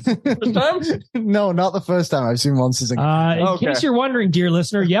 First time? No, not the first time. I've seen Monsters, Inc. In case you're wondering, dear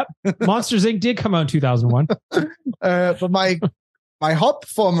listener, yep, Monsters, Inc. did come out in 2001. But my hot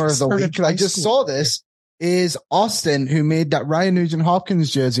performer of the week, I just saw this, is Austin, who made that Ryan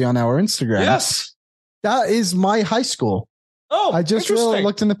Nugent-Hopkins jersey on our Instagram. Yes. That is my high school. Oh, I just really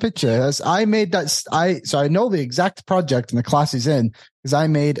looked in the picture. I made that. So I know the exact project and the class he's in because I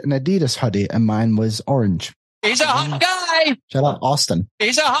made an Adidas hoodie and mine was orange. He's a hot guy. Shout out Austin.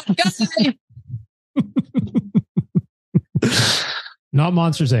 He's a hot guy. Not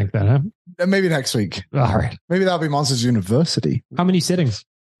Monsters Inc. then, huh? Maybe next week. All right. Maybe that'll be Monsters University. How many sittings?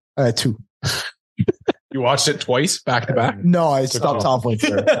 2. You watched it twice back to back? No, I stopped halfway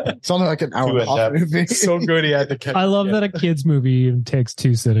through. It's only like an hour and a half movie. So good he had to catch. I love that a kid's movie even takes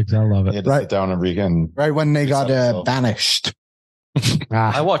 2 sittings. I love it. He had to sit down and weekend. Right when they got banished.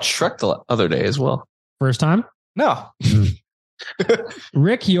 I watched Shrek the other day as well. First time? No.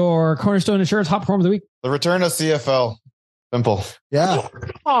 Rick, your Cornerstone Insurance Hot Performer of the Week. The return of CFL. Simple. Yeah.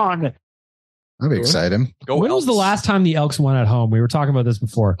 Come on. That'd be exciting. When was the last time the Elks won at home? We were talking about this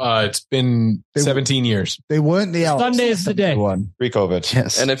before. It's been 17 years. They weren't the Elks. Sunday is the day. Pre-COVID.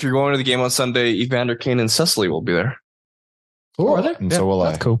 Yes. And if you're going to the game on Sunday, Evander Kane and Cecily will be there. Cool. Are they? And so will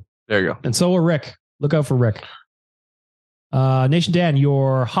I. That's cool. There you go. And so will Rick. Look out for Rick. Nation Dan,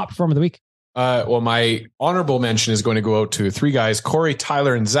 your hot performer of the week. Well, my honorable mention is going to go out to 3 guys, Corey,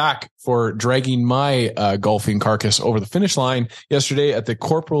 Tyler, and Zach, for dragging my golfing carcass over the finish line yesterday at the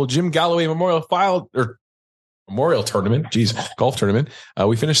Corporal Jim Galloway Memorial Tournament. Golf tournament.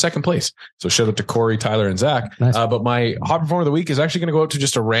 We finished second place. So shout out to Corey, Tyler, and Zach. Nice. But my hot performer of the week is actually going to go out to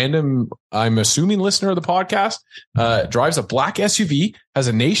just a random, I'm assuming, listener of the podcast. Drives a black SUV, has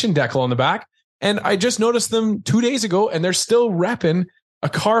a Nation decal on the back. And I just noticed them 2 days ago, and they're still repping a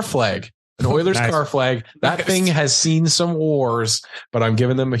car flag. An Oilers car flag. That thing has seen some wars, but I'm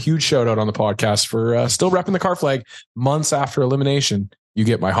giving them a huge shout out on the podcast for still repping the car flag months after elimination. You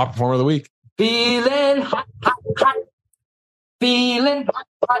get my hot performer of the week. Feeling hot, hot, hot. Feeling hot,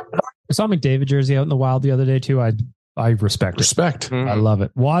 hot, hot. I saw McDavid jersey out in the wild the other day too. I respect it. Mm-hmm. I love it.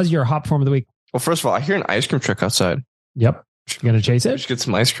 Was your hot performer of the week? Well, first of all, I hear an ice cream truck outside. Yep. You gonna chase it? Just get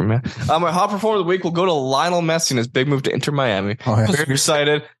some ice cream, man. My hot performer of the week will go to Lionel Messi and his big move to Inter Miami. Oh, yeah. Very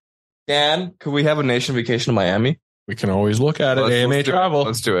excited. Dan, could we have a nation vacation to Miami? We can always look at it. AMA Travel.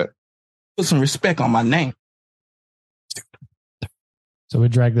 Let's do it. Put some respect on my name. So we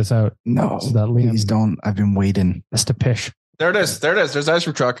drag this out. No, so that please don't. I've been waiting. That's to pish. There it is. There it is. There's the ice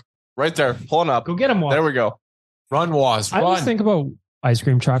cream truck right there. Pulling up. Go get him, Waz. There we go. Run, Waz. I always think about ice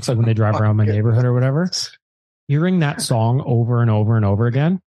cream trucks like when they drive around my neighborhood or whatever. Hearing that song over and over and over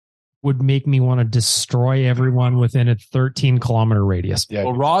again would make me want to destroy everyone within a 13-kilometer radius. Yeah.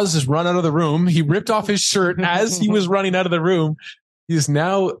 Well, Roz has run out of the room. He ripped off his shirt as he was running out of the room. He is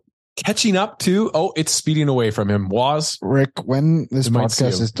now catching up to, it's speeding away from him. Waz. Rick, when this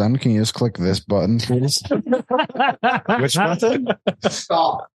podcast is done, can you just click this button, please? Which button?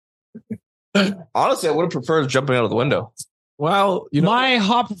 Stop. Honestly, I would have preferred jumping out of the window. Well, my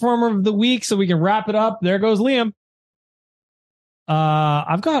hot performer of the week, so we can wrap it up. There goes Liam.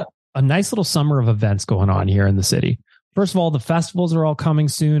 I've got a nice little summer of events going on here in the city. First of all, the festivals are all coming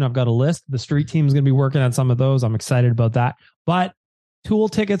soon. I've got a list. The street team is going to be working on some of those. I'm excited about that. But Tool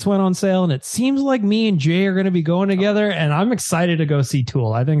tickets went on sale, and it seems like me and Jay are going to be going together, and I'm excited to go see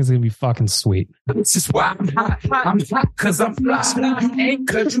Tool. I think it's going to be fucking sweet. This is why I'm hot because I'm fly, ain't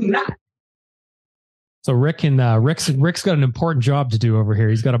because you're not. So Rick's got an important job to do over here.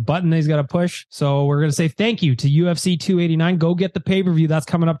 He's got a button that he's got to push. So we're going to say thank you to UFC 289. Go get the pay-per-view. That's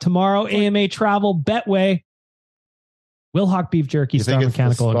coming up tomorrow. AMA Travel, Betway, Wilhauk Beef Jerky, Star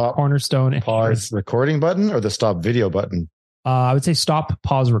Mechanical, and Cornerstone. Pause recording button or the stop video button? I would say stop,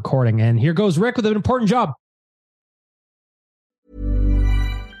 pause recording. And here goes Rick with an important job.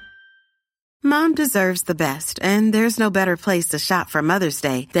 Mom deserves the best, and there's no better place to shop for Mother's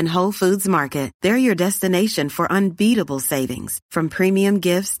Day than Whole Foods Market. They're your destination for unbeatable savings, from premium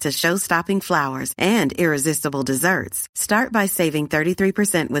gifts to show-stopping flowers and irresistible desserts. Start by saving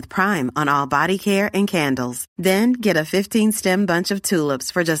 33% with Prime on all body care and candles. Then get a 15-stem bunch of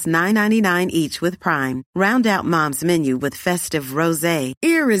tulips for just $9.99 each with Prime. Round out Mom's menu with festive rosé,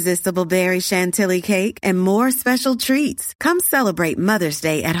 irresistible berry chantilly cake, and more special treats. Come celebrate Mother's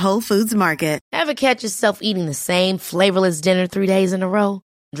Day at Whole Foods Market. Ever catch yourself eating the same flavorless dinner 3 days in a row?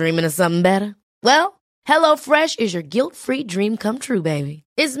 Dreaming of something better? Well, HelloFresh is your guilt-free dream come true, baby.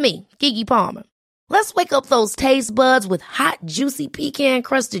 It's me, Keke Palmer. Let's wake up those taste buds with hot, juicy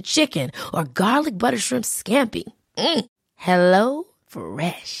pecan-crusted chicken or garlic butter shrimp scampi.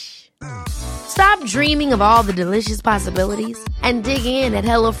 HelloFresh. Stop dreaming of all the delicious possibilities and dig in at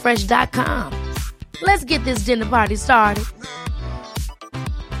HelloFresh.com. Let's get this dinner party started.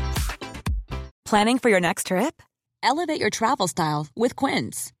 Planning for your next trip? Elevate your travel style with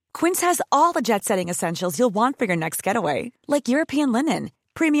Quince. Quince has all the jet-setting essentials you'll want for your next getaway, like European linen,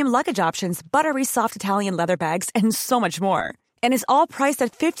 premium luggage options, buttery soft Italian leather bags, and so much more. And is all priced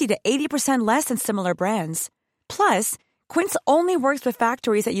at 50 to 80% less than similar brands. Plus, Quince only works with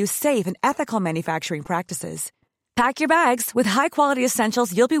factories that use safe and ethical manufacturing practices. Pack your bags with high-quality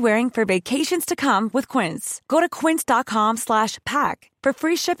essentials you'll be wearing for vacations to come with Quince. Go to quince.com/pack for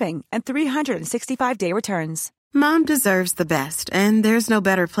free shipping and 365-day returns. Mom deserves the best, and there's no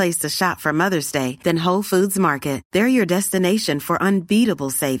better place to shop for Mother's Day than Whole Foods Market. They're your destination for unbeatable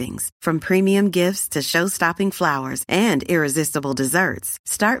savings, from premium gifts to show-stopping flowers and irresistible desserts.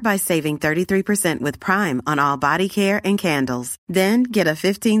 Start by saving 33% with Prime on all body care and candles. Then get a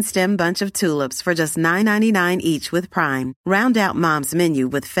 15-stem bunch of tulips for just $9.99 each with Prime. Round out Mom's menu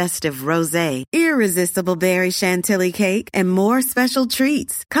with festive rosé, irresistible berry chantilly cake, and more special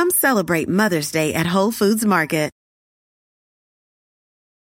treats. Come celebrate Mother's Day at Whole Foods Market.